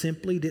Joseph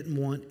simply didn't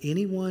want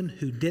anyone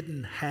who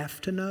didn't have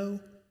to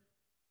know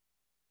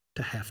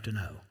to have to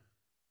know.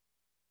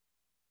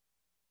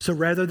 So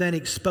rather than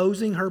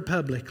exposing her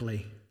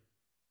publicly,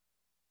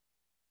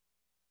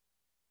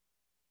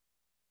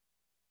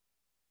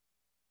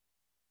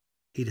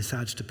 he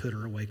decides to put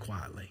her away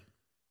quietly.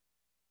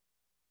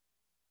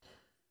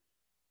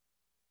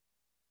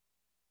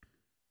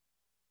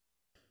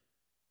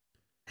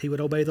 He would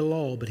obey the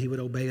law, but he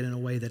would obey it in a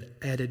way that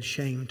added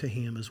shame to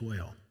him as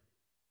well.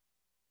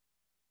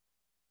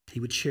 He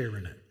would share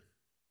in it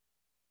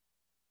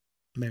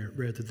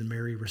rather than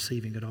Mary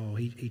receiving it all.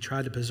 He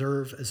tried to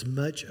preserve as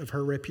much of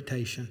her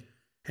reputation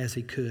as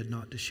he could,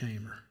 not to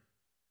shame her.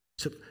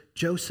 So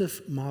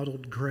Joseph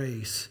modeled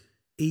grace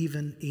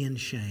even in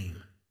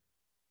shame.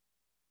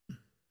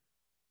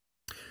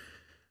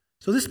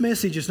 So this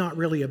message is not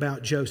really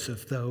about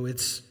Joseph, though.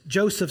 It's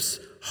Joseph's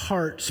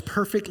heart's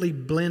perfectly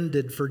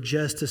blended for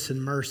justice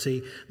and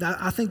mercy.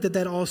 I think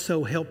that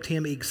also helped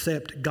him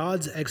accept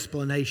God's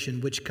explanation,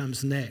 which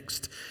comes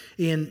next.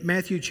 In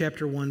Matthew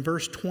chapter 1,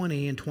 verse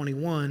 20 and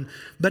 21,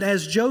 but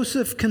as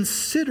Joseph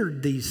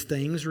considered these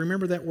things,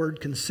 remember that word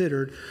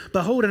considered,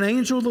 behold, an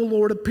angel of the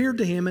Lord appeared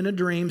to him in a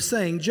dream,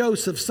 saying,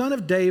 Joseph, son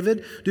of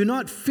David, do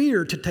not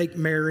fear to take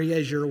Mary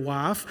as your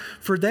wife,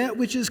 for that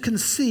which is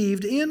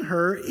conceived in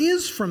her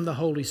is from the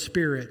Holy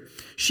Spirit.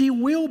 She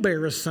will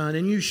bear a son,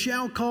 and you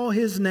shall call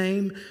his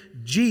name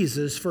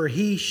Jesus, for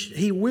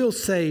he will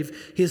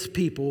save his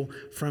people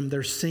from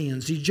their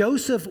sins. See,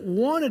 Joseph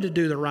wanted to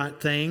do the right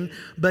thing,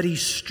 but he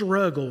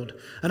struggled.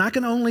 And I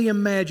can only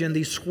imagine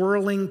these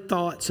swirling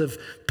thoughts of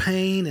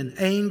pain and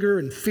anger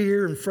and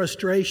fear and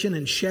frustration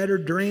and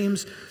shattered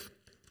dreams,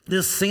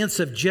 this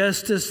sense of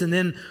justice, and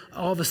then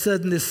all of a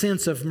sudden this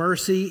sense of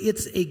mercy.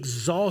 It's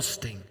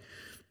exhausting.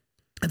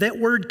 That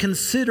word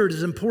considered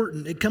is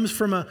important. It comes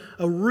from a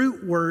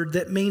root word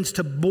that means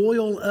to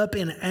boil up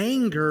in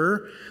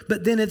anger,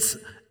 but then it's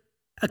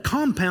a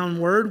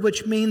compound word,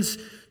 which means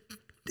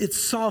it's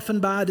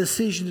softened by a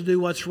decision to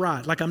do what's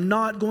right. Like, I'm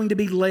not going to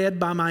be led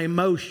by my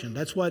emotion.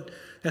 That's what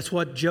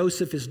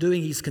Joseph is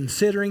doing. He's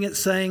considering it,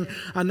 saying,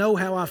 I know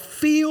how I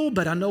feel,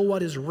 but I know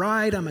what is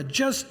right. I'm a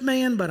just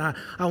man, but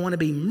I want to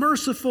be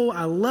merciful.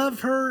 I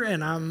love her,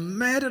 and I'm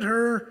mad at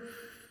her.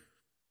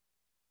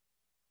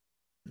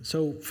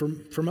 So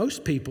for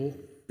most people,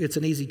 it's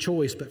an easy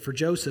choice, but for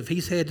Joseph,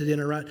 he's headed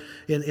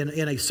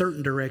in a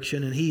certain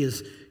direction, and he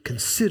is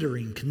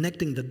considering,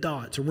 connecting the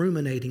dots,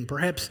 ruminating,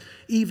 perhaps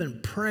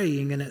even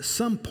praying, and at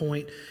some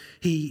point,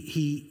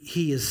 he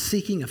is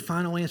seeking a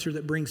final answer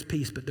that brings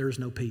peace, but there is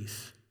no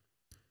peace.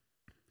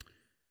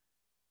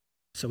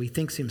 So he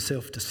thinks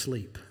himself to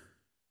sleep,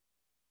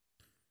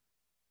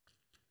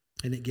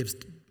 and it gives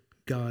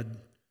God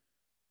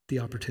the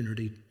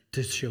opportunity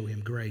to show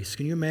him grace.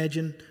 Can you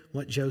imagine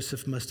what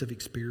Joseph must have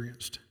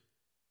experienced?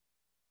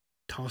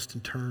 Tossed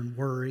and turned,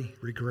 worry,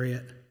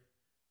 regret,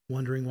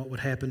 wondering what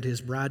would happen to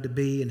his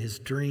bride-to-be and his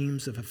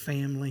dreams of a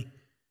family.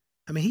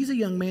 I mean, he's a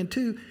young man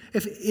too.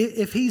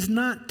 If he's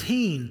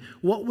 19,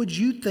 what would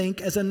you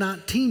think as a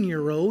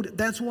 19-year-old?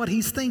 That's what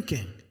he's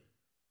thinking.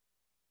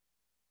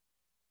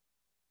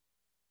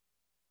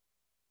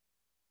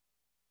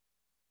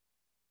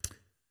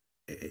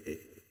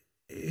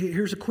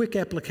 Here's a quick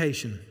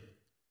application.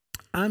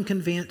 I'm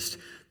convinced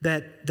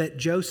that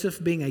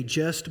Joseph, being a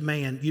just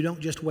man, you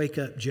don't just wake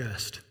up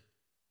just.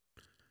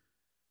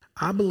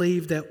 I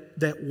believe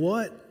that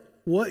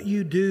what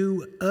you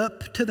do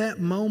up to that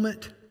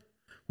moment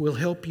will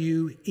help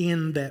you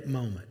in that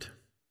moment.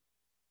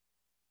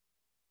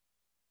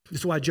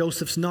 That's why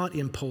Joseph's not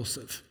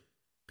impulsive.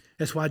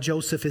 That's why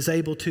Joseph is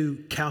able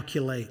to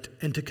calculate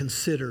and to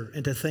consider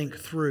and to think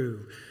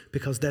through,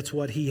 because that's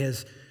what he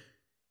has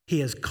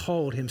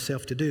called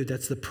himself to do.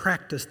 That's the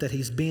practice that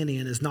he's been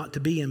in, is not to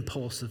be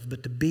impulsive,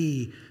 but to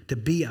be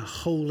a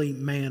holy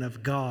man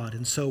of God.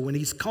 And so when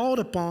he's called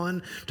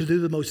upon to do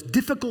the most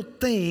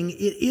difficult thing,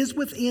 it is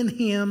within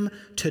him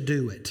to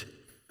do it.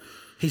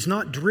 He's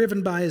not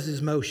driven by his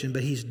emotion,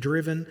 but he's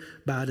driven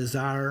by a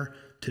desire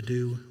to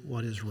do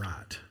what is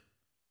right.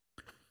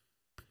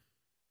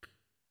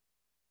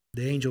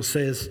 The angel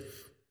says,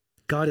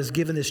 God has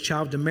given this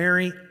child to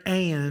Mary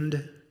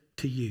and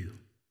to you.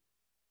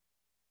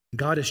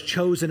 God has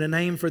chosen a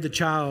name for the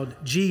child,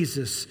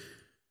 Jesus.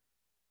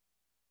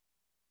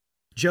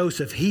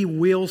 Joseph, he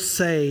will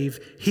save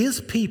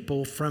his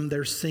people from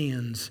their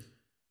sins.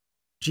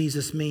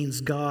 Jesus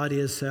means God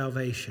is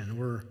salvation,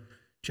 or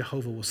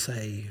Jehovah will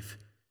save.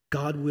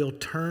 God will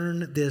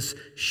turn this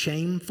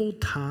shameful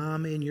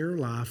time in your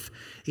life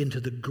into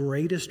the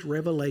greatest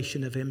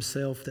revelation of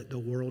himself that the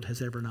world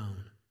has ever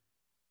known.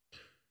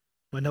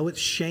 I know it's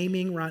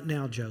shaming right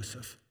now,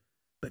 Joseph,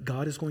 but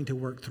God is going to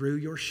work through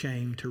your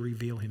shame to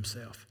reveal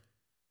himself.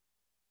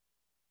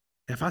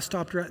 If I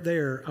stopped right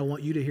there, I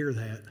want you to hear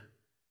that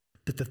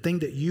the thing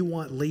that you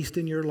want least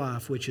in your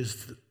life, which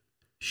is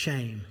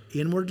shame,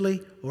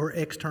 inwardly or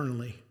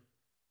externally,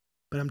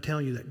 but I'm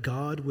telling you that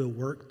God will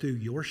work through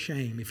your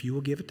shame, if you will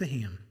give it to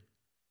him,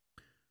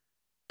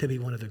 to be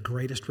one of the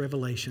greatest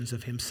revelations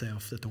of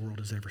himself that the world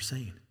has ever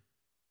seen.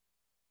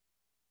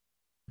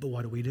 But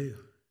what do?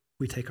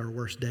 We take our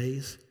worst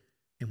days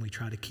and we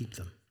try to keep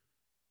them.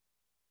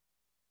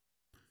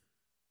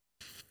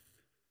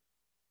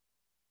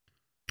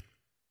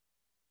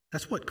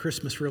 That's what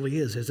Christmas really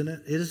is, isn't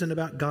it? It isn't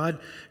about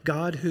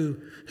God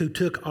who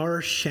took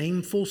our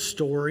shameful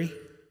story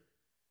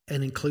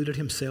and included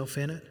himself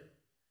in it.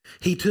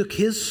 He took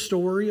his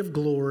story of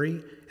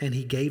glory and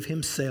he gave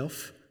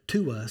himself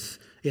to us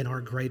in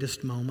our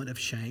greatest moment of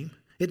shame.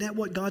 Isn't that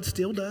what God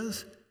still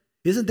does?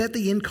 Isn't that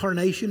the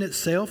incarnation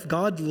itself?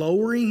 God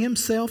lowering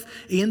himself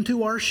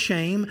into our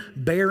shame,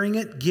 bearing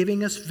it,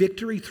 giving us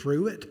victory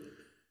through it.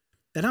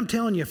 And I'm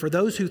telling you, for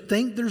those who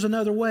think there's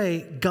another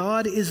way,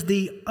 God is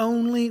the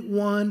only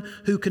one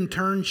who can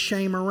turn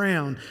shame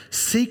around.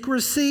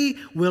 Secrecy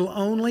will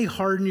only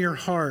harden your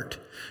heart.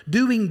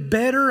 Doing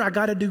better, I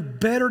got to do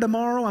better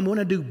tomorrow, I'm going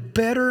to do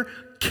better,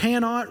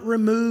 cannot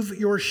remove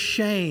your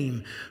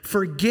shame.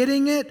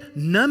 Forgetting it,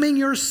 numbing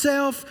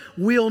yourself,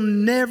 will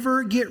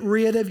never get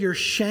rid of your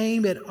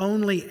shame. It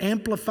only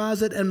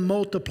amplifies it and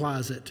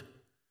multiplies it.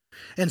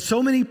 And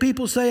so many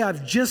people say,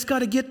 I've just got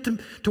to get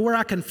to where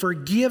I can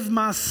forgive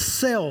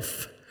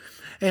myself.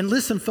 And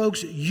listen,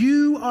 folks,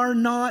 you are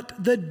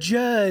not the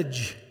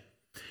judge.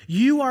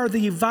 You are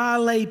the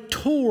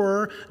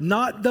violator,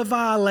 not the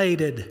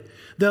violated.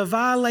 The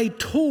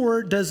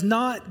violator does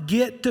not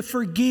get to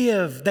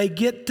forgive. They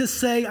get to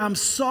say, I'm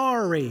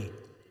sorry.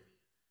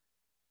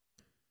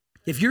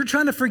 If you're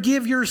trying to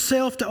forgive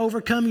yourself to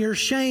overcome your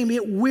shame,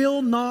 it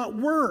will not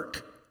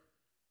work.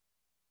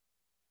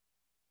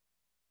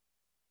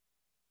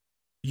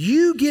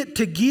 You get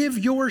to give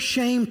your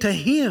shame to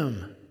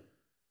him.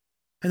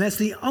 And that's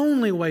the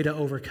only way to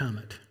overcome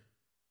it.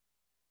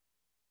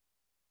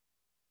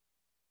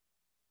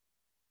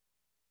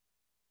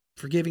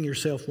 Forgiving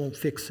yourself won't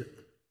fix it.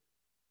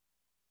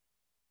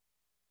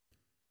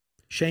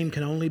 Shame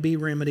can only be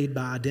remedied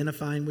by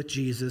identifying with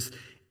Jesus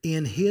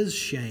in his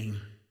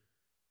shame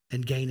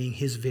and gaining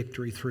his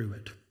victory through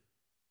it.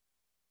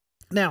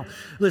 Now,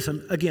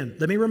 listen, again,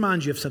 let me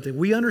remind you of something.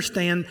 We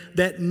understand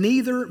that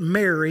neither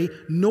Mary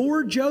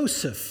nor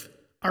Joseph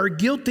are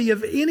guilty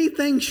of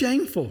anything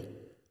shameful.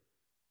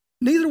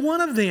 Neither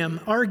one of them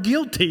are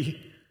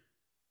guilty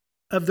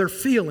of their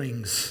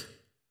feelings.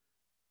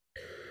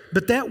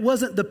 But that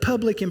wasn't the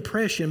public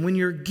impression. When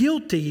you're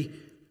guilty,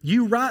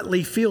 you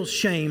rightly feel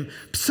shame.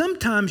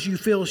 Sometimes you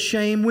feel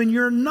shame when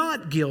you're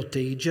not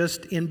guilty,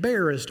 just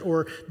embarrassed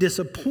or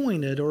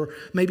disappointed, or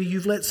maybe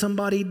you've let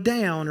somebody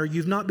down, or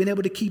you've not been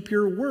able to keep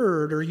your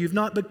word, or you've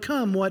not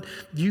become what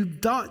you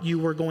thought you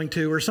were going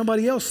to, or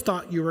somebody else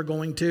thought you were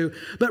going to.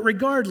 But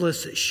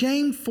regardless,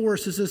 shame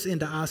forces us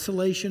into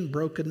isolation,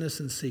 brokenness,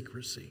 and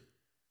secrecy.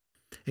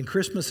 And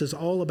Christmas is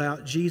all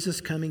about Jesus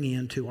coming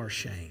into our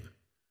shame,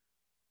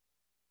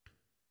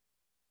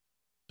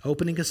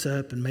 opening us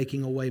up and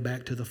making a way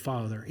back to the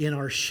Father. In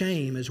our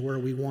shame is where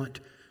we want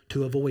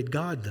to avoid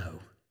God, though.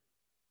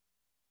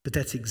 But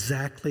that's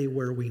exactly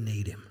where we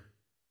need him.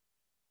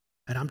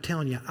 And I'm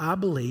telling you, I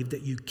believe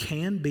that you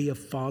can be a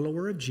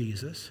follower of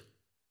Jesus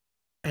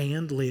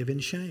and live in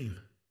shame.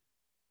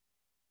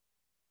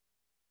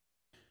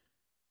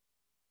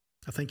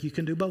 I think you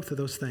can do both of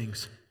those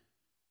things.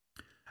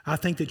 I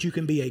think that you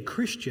can be a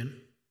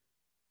Christian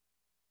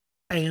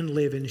and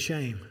live in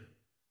shame.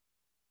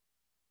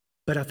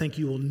 But I think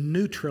you will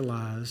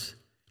neutralize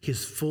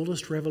his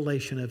fullest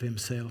revelation of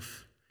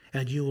himself,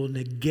 and you will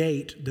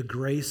negate the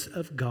grace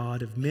of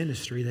God of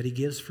ministry that he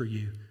gives for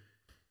you.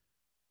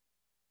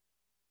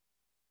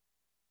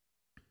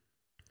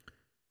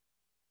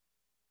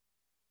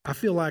 I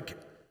feel like,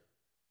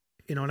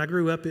 and I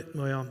grew up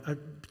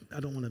I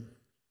don't want to,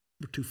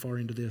 we're too far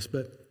into this,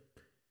 but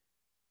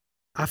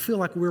I feel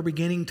like we're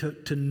beginning to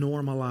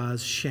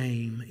normalize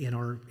shame in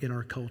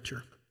our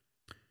culture.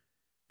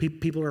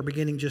 People are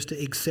beginning just to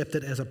accept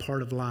it as a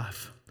part of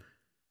life.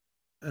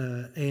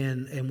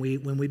 And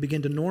when we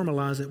begin to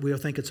normalize it, we'll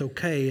think it's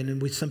okay, and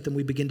then something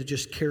we begin to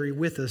just carry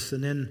with us,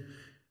 and then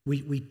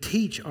we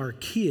teach our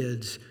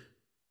kids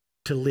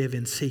to live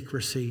in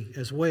secrecy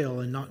as well,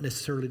 and not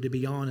necessarily to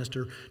be honest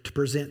or to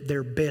present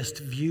their best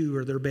view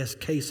or their best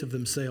case of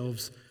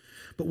themselves.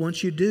 But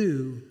once you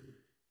do,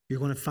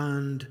 you're going to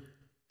find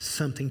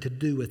something to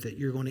do with it.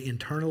 You're going to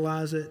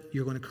internalize it.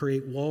 You're going to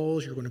create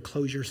walls. You're going to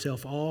close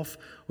yourself off,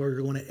 or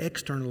you're going to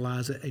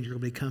externalize it, and you're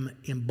going to become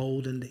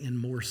emboldened in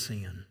more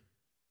sin.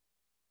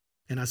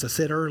 And as I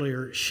said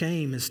earlier,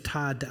 shame is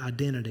tied to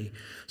identity.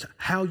 So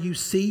how you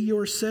see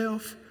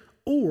yourself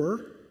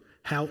or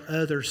how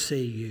others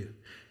see you.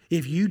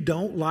 If you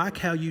don't like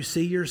how you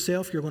see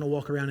yourself, you're going to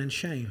walk around in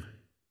shame.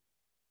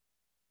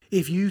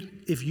 If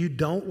you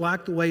don't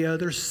like the way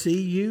others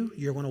see you,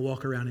 you're going to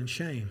walk around in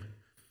shame.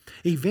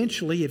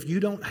 Eventually, if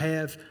you don't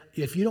have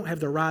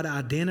the right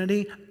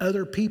identity,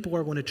 other people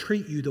are going to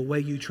treat you the way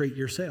you treat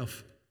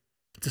yourself.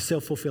 It's a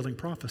self-fulfilling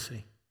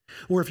prophecy.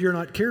 Or if you're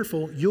not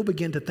careful, you'll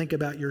begin to think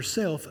about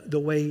yourself the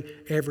way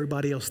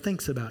everybody else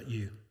thinks about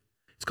you.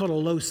 It's called a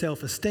low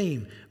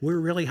self-esteem. We're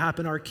really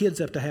hyping our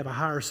kids up to have a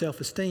higher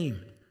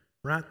self-esteem,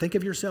 right? Think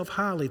of yourself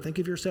highly. Think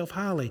of yourself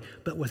highly.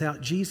 But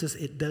without Jesus,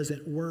 it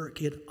doesn't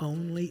work. It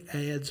only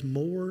adds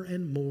more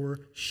and more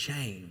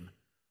shame.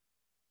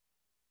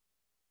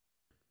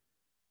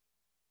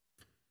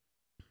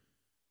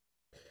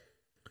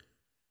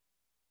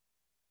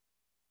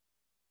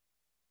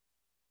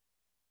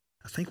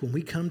 I think when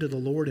we come to the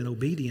Lord in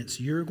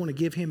obedience, you're going to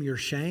give him your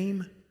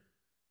shame,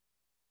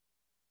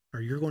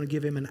 or you're going to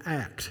give him an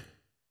act.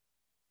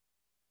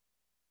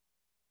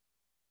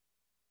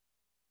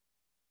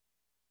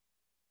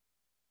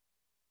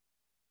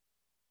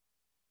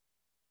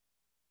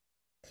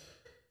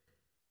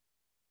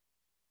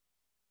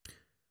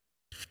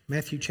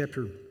 Matthew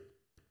chapter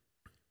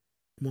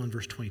 1,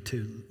 verse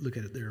 22. Look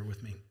at it there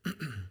with me.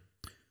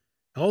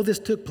 All this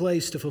took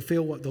place to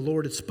fulfill what the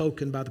Lord had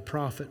spoken by the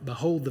prophet.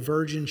 Behold, the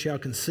virgin shall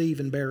conceive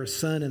and bear a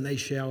son, and they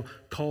shall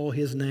call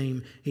his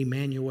name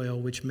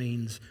Emmanuel, which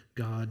means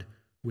God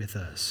with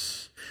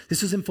us.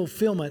 This is in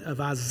fulfillment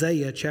of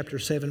Isaiah chapter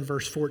 7,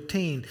 verse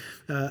 14.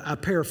 I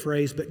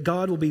paraphrase, but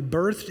God will be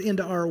birthed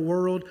into our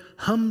world,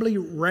 humbly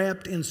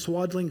wrapped in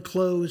swaddling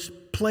clothes,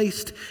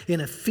 placed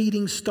in a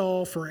feeding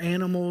stall for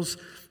animals.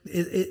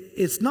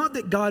 It's not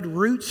that God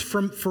roots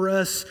for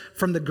us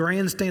from the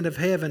grandstand of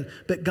heaven,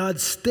 but God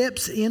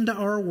steps into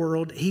our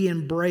world. He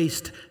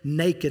embraced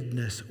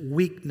nakedness,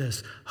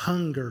 weakness,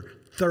 hunger,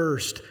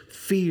 thirst,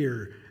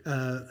 fear,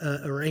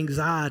 or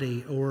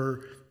anxiety,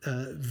 or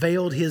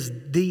veiled his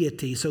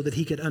deity so that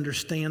he could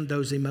understand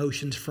those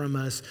emotions from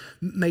us,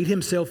 made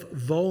himself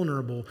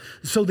vulnerable.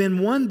 So then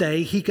one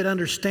day he could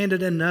understand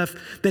it enough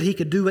that he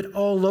could do it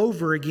all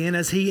over again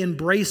as he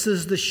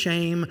embraces the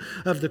shame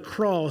of the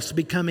cross,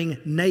 becoming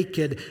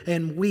naked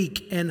and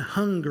weak and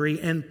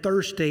hungry and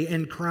thirsty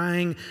and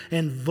crying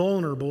and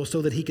vulnerable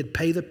so that he could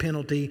pay the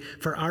penalty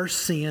for our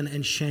sin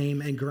and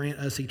shame and grant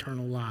us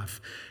eternal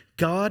life.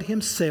 God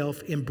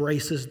himself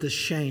embraces the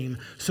shame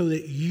so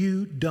that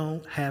you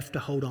don't have to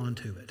hold on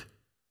to it.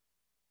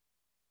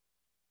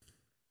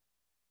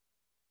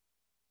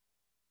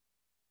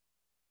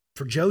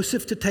 For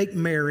Joseph to take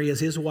Mary as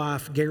his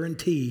wife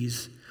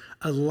guarantees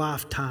a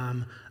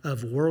lifetime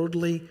of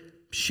worldly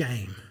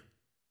shame.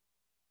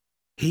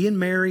 He and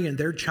Mary and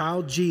their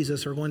child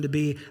Jesus are going to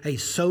be a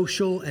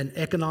social and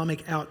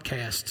economic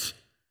outcasts.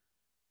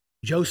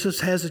 Joseph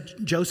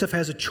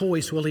has a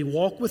choice. Will he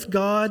walk with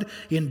God,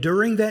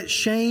 enduring that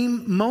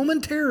shame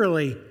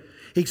momentarily,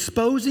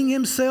 exposing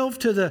himself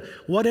to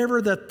whatever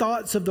the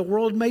thoughts of the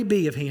world may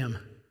be of him,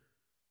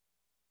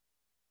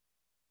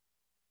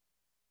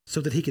 so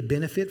that he could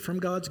benefit from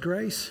God's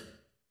grace?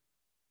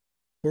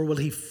 Or will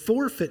he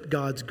forfeit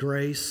God's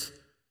grace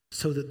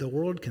so that the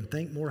world can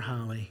think more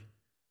highly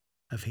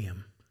of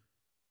him?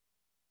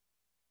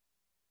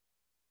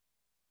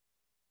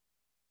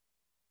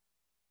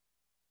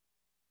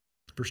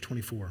 Verse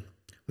 24,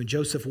 when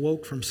Joseph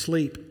woke from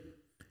sleep,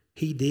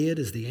 he did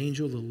as the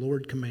angel of the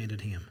Lord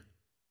commanded him.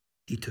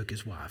 He took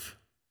his wife.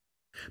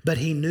 But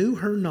he knew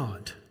her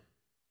not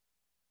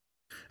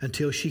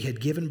until she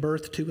had given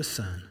birth to a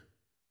son,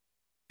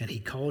 and he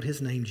called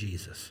his name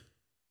Jesus.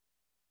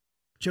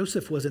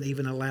 Joseph wasn't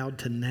even allowed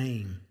to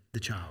name the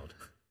child.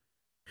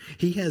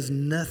 He has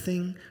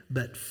nothing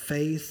but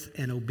faith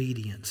and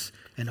obedience.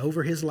 And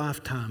over his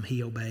lifetime,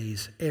 he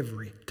obeys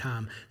every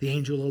time. The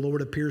angel of the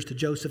Lord appears to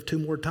Joseph 2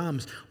 more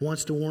times.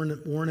 Once to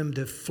warn him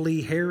to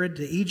flee Herod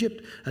to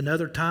Egypt.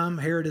 Another time,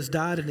 Herod has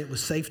died and it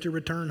was safe to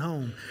return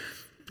home.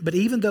 But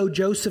even though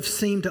Joseph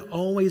seemed to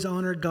always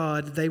honor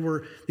God,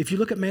 if you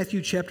look at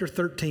Matthew chapter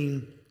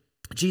 13,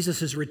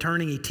 Jesus is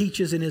returning. He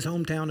teaches in his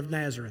hometown of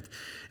Nazareth,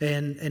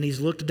 and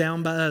he's looked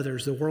down by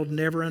others. The world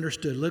never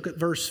understood. Look at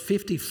verse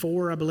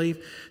 54, I believe.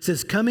 It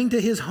says, coming to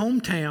his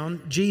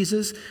hometown,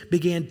 Jesus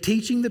began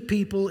teaching the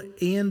people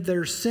in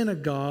their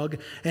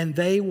synagogue, and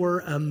they were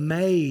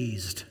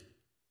amazed.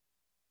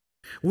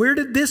 Where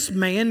did this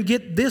man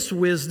get this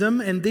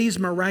wisdom and these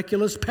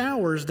miraculous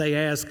powers, they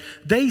asked.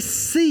 They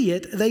see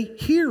it, they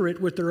hear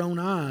it with their own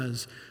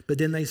eyes. But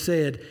then they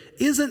said,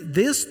 isn't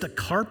this the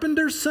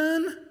carpenter's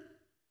son?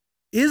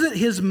 Isn't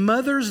his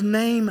mother's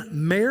name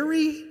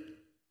Mary?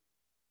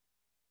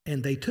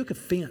 And they took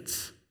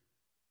offense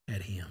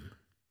at him.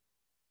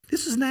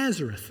 This is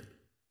Nazareth.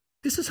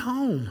 This is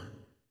home.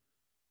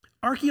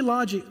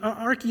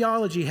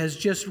 Archaeology has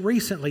just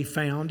recently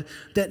found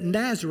that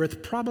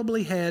Nazareth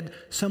probably had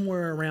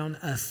somewhere around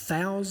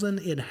 1,000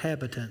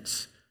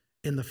 inhabitants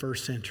in the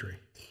first century.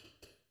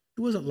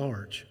 It wasn't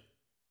large.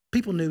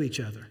 People knew each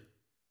other.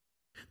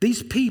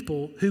 These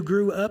people who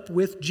grew up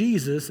with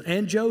Jesus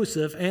and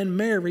Joseph and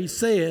Mary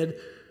said,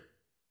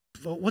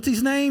 what's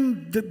his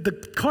name?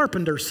 The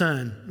carpenter's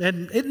son.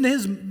 And isn't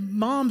his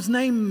mom's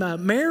name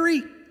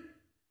Mary?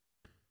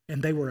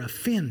 And they were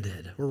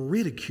offended or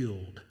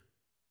ridiculed.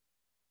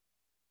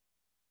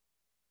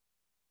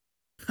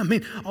 I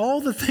mean,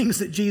 all the things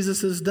that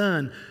Jesus has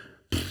done,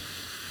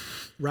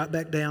 right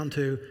back down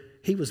to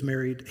he was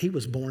married, he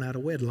was born out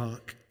of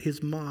wedlock.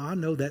 His mom, I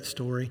know that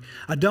story.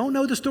 I don't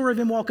know the story of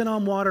him walking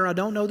on water. I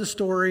don't know the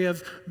story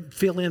of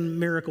fill-in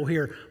miracle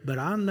here. But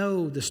I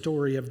know the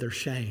story of their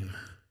shame.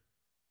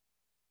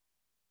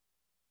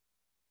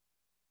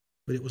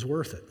 But it was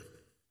worth it.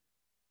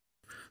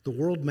 The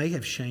world may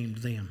have shamed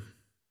them,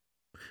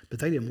 but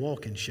they didn't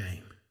walk in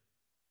shame.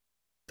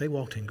 They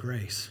walked in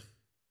grace.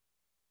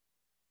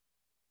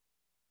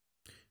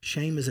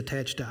 Shame is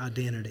attached to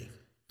identity.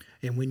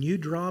 And when you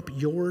drop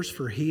yours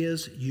for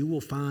his, you will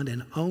find,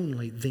 and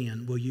only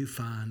then will you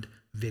find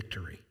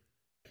victory.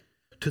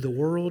 To the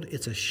world,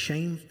 it's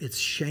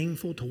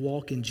shameful to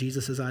walk in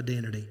Jesus'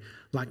 identity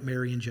like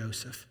Mary and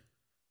Joseph.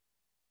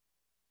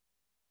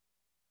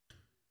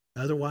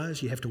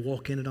 Otherwise, you have to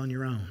walk in it on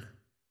your own.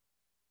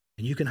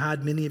 And you can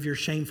hide many of your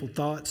shameful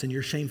thoughts and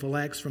your shameful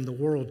acts from the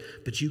world,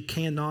 but you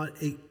cannot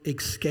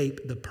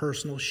escape the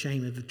personal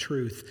shame of the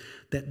truth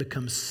that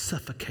becomes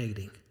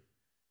suffocating.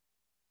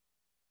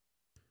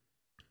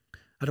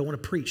 I don't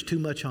want to preach too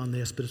much on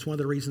this, but it's one of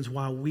the reasons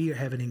why we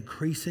have an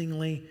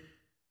increasingly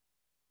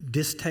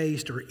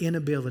distaste or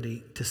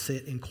inability to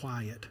sit in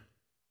quiet.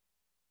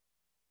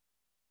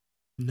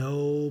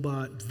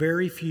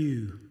 Very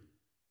few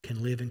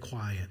can live in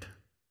quiet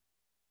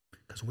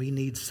because we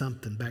need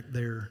something back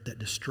there that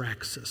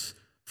distracts us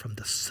from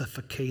the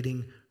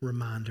suffocating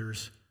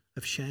reminders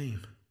of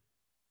shame.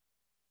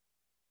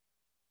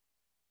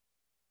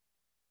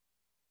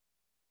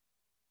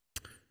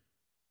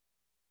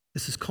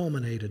 This is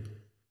culminated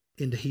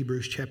into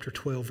Hebrews chapter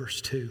 12,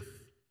 verse 2.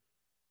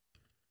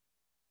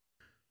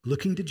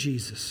 Looking to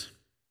Jesus,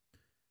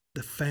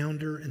 the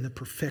founder and the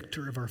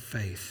perfecter of our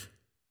faith.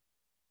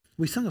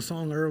 We sung a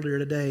song earlier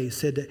today,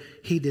 said that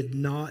he did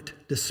not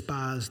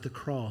despise the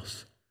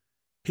cross.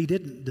 He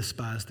didn't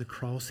despise the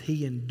cross.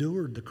 He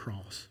endured the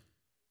cross,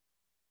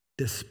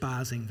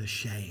 despising the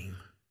shame.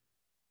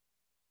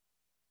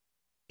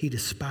 He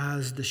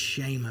despised the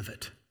shame of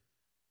it.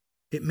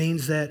 It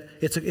means that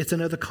it's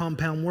another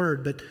compound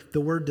word, but the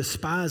word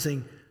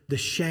despising the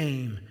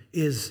shame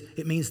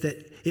it means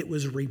that it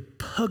was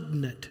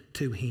repugnant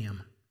to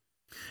him.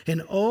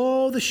 And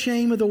all the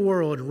shame of the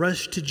world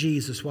rushed to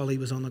Jesus while he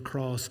was on the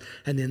cross.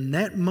 And in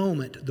that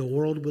moment, the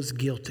world was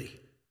guilty.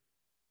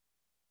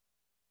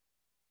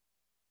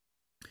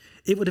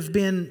 It would have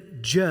been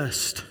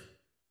just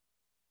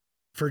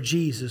for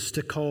Jesus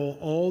to call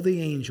all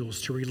the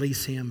angels to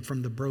release him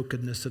from the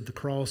brokenness of the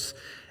cross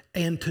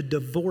and to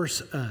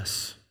divorce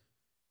us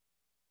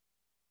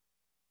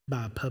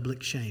by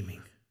public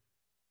shaming.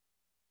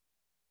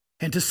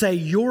 And to say,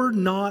 you're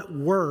not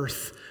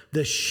worth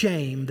the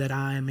shame that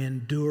I am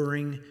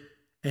enduring.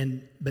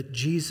 But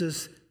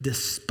Jesus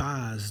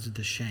despised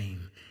the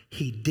shame.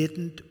 He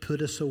didn't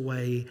put us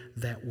away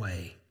that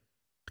way.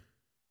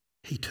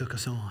 He took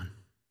us on.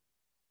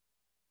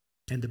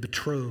 And the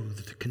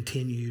betrothed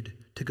continued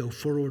to go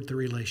forward the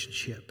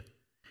relationship.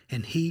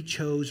 And he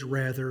chose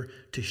rather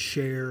to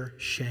share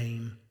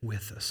shame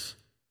with us.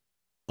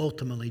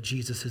 Ultimately,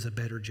 Jesus is a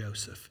better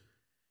Joseph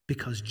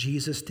because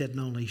Jesus didn't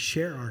only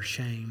share our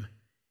shame,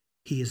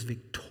 he is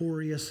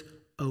victorious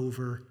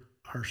over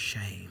our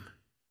shame.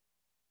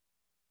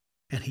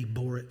 And he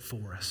bore it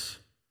for us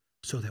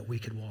so that we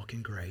could walk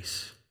in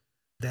grace.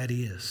 That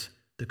is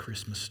the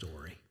Christmas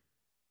story.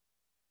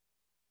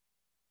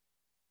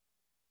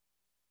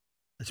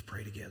 Let's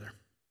pray together.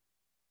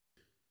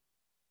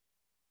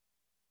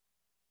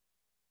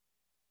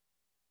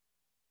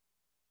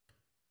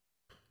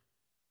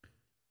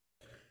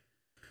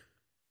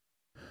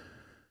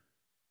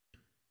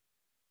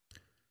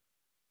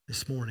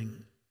 This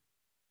morning,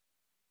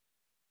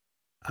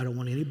 I don't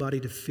want anybody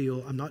to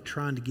feel, I'm not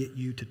trying to get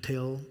you to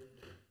tell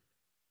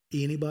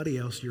anybody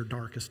else your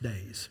darkest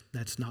days.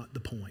 That's not the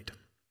point.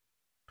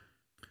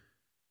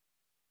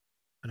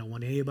 I don't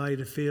want anybody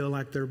to feel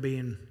like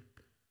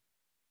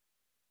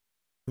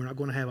we're not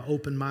going to have an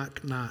open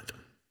mic night.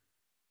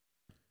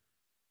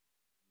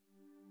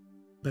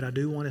 But I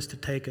do want us to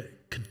take a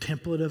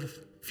contemplative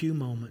few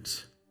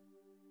moments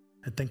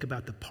and think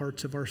about the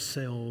parts of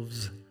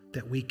ourselves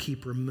that we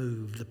keep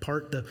removed. The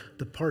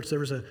parts, there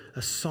was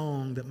a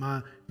song that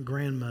my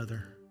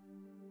grandmother,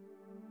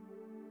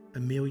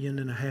 1.5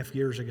 million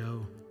years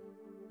ago,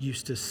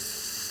 used to,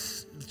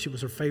 she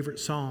was her favorite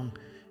song,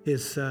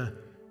 is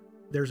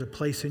there's a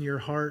place in your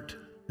heart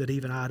that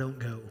even I don't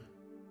go.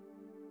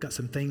 Got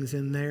some things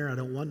in there I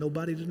don't want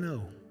nobody to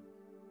know.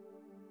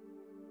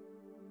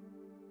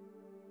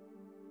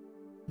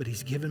 But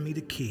He's given me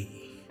the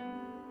key.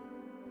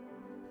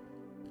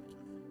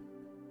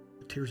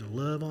 Tears of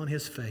love on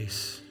His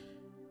face.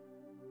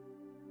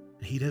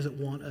 He doesn't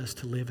want us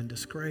to live in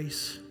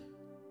disgrace,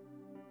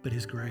 but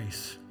His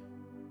grace.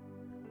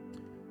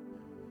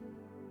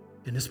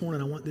 And this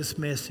morning I want this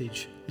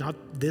message, not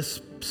this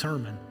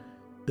sermon,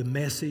 the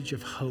message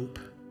of hope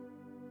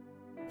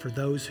for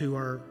those who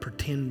are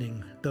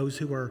pretending, those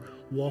who are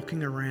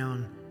walking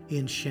around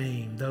in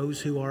shame,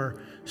 those who are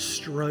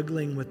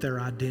struggling with their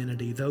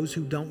identity, those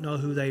who don't know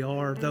who they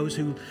are, those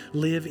who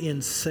live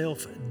in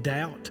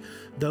self-doubt,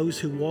 those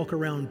who walk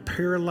around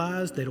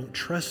paralyzed. They don't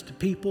trust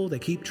people. They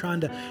keep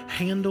trying to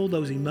handle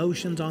those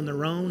emotions on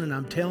their own. And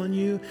I'm telling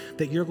you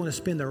that you're going to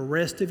spend the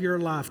rest of your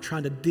life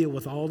trying to deal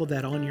with all of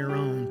that on your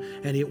own,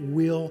 and it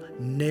will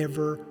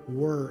never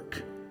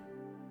work.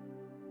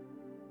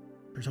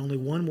 There's only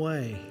one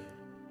way,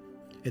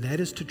 and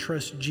that is to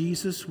trust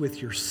Jesus with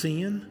your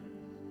sin,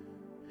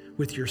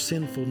 with your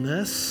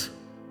sinfulness,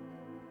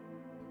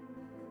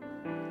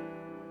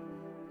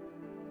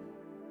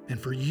 and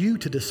for you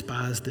to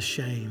despise the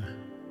shame.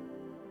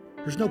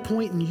 There's no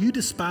point in you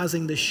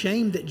despising the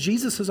shame that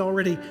Jesus has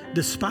already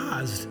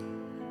despised.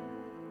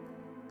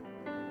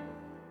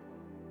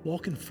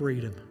 Walk in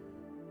freedom.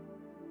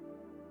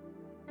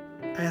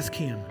 Ask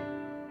Him,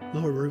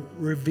 Lord,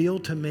 reveal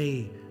to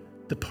me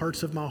the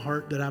parts of my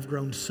heart that I've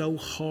grown so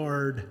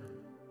hard,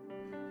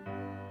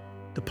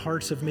 the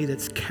parts of me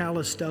that's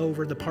calloused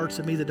over, the parts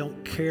of me that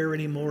don't care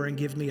anymore, and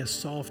give me a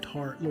soft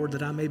heart, Lord,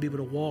 that I may be able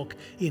to walk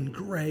in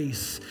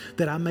grace,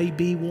 that I may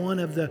be one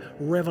of the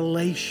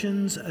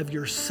revelations of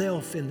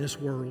yourself in this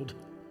world.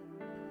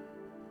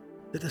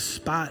 That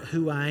despite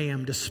who I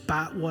am,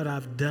 despite what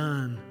I've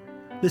done,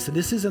 listen,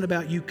 this isn't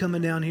about you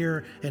coming down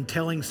here and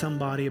telling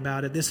somebody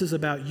about it. This is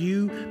about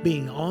you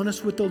being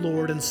honest with the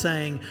Lord and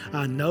saying,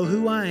 I know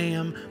who I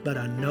am, but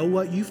I know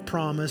what you've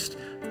promised.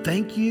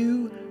 Thank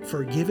you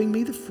for giving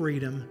me the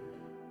freedom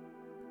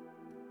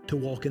to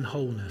walk in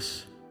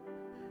wholeness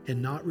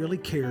and not really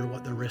care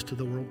what the rest of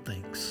the world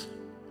thinks.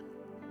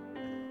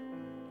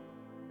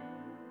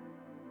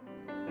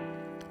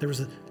 There was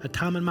a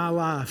time in my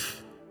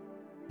life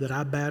that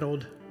I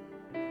battled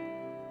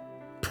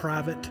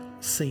private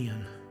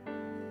sin.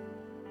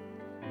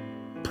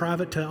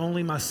 Private to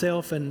only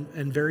myself and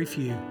very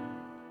few.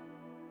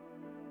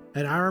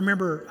 And I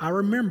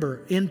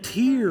remember in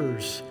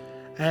tears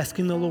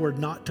asking the Lord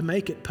not to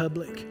make it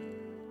public,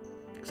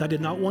 because I did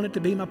not want it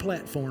to be my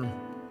platform.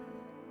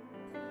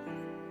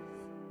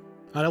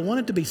 I don't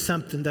want it to be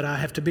something that I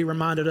have to be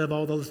reminded of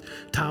all the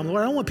time.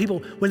 Lord, I don't want people,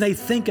 when they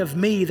think of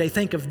me, they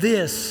think of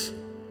this.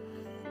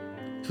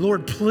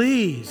 Lord,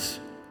 please.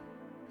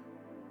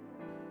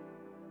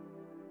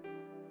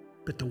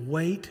 But the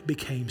weight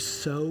became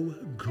so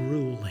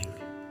grueling,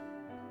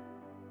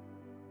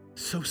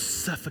 so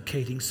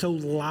suffocating, so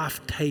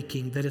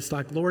life-taking that it's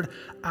like, Lord,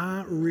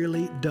 I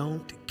really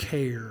don't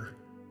care.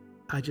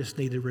 I just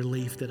need a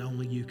relief that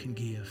only you can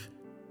give.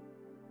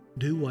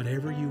 Do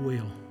whatever you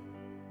will.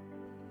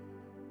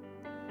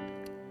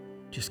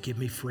 Just give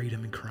me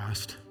freedom in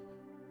Christ.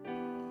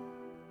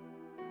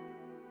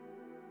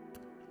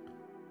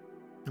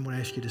 I'm going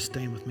to ask you to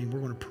stand with me. We're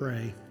going to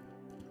pray.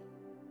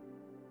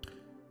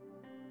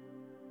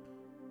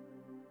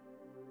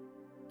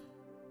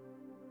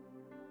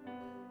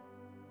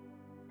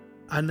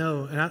 I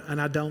know, and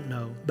I don't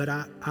know, but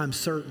I'm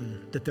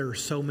certain that there are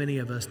so many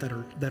of us that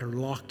are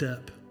locked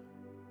up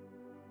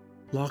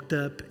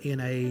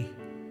in a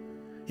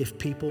if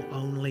people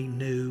only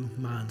knew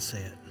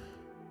mindset.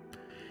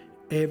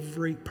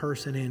 Every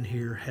person in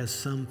here has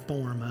some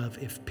form of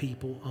if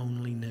people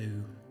only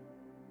knew.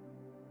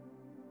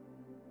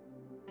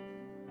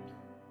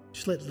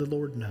 Just let the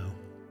Lord know.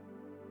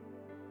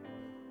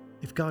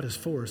 If God is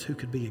for us, who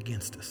could be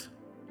against us?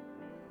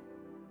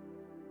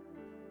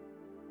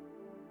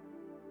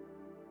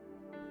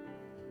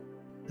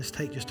 Let's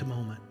take just a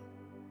moment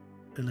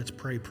and let's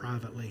pray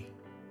privately.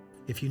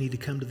 If you need to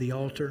come to the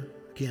altar,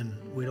 again,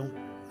 we don't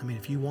I mean,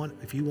 if you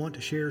want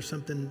to share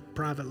something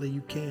privately,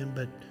 you can,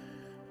 but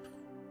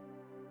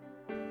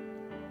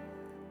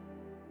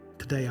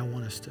today I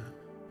want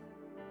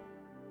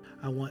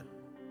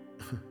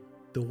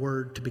the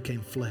Word to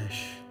become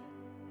flesh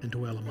and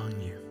dwell among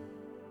you.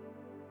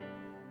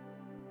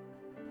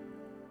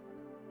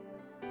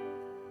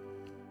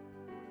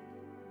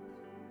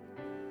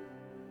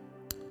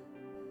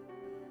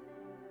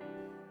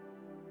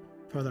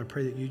 Father, I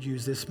pray that you'd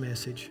use this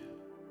message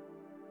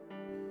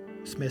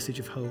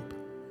of hope.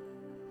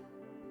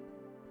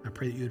 I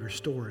pray that you'd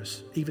restore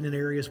us, even in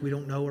areas we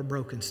don't know are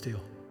broken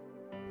still.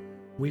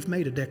 We've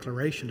made a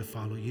declaration to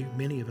follow you.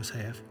 Many of us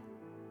have.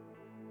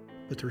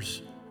 But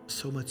there's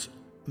so much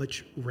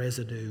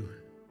residue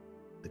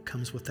that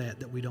comes with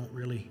that we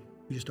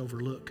just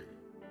overlook.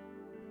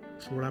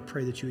 So Lord, I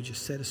pray that you would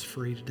just set us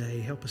free today.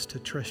 Help us to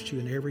trust you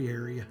in every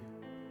area.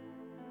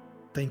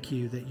 Thank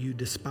you that you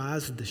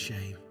despised the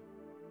shame,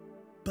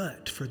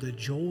 but for the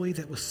joy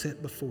that was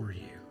set before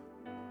you.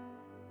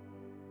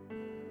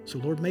 So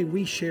Lord, may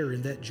we share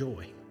in that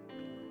joy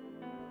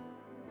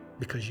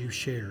because you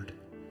shared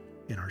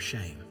in our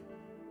shame.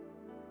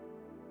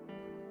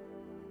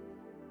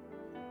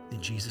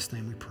 In Jesus'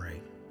 name we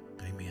pray.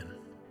 Amen.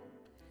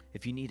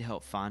 If you need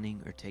help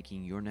finding or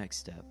taking your next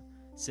step,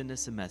 send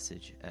us a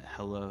message at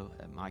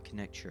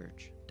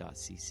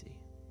hello@myconnectchurch.cc.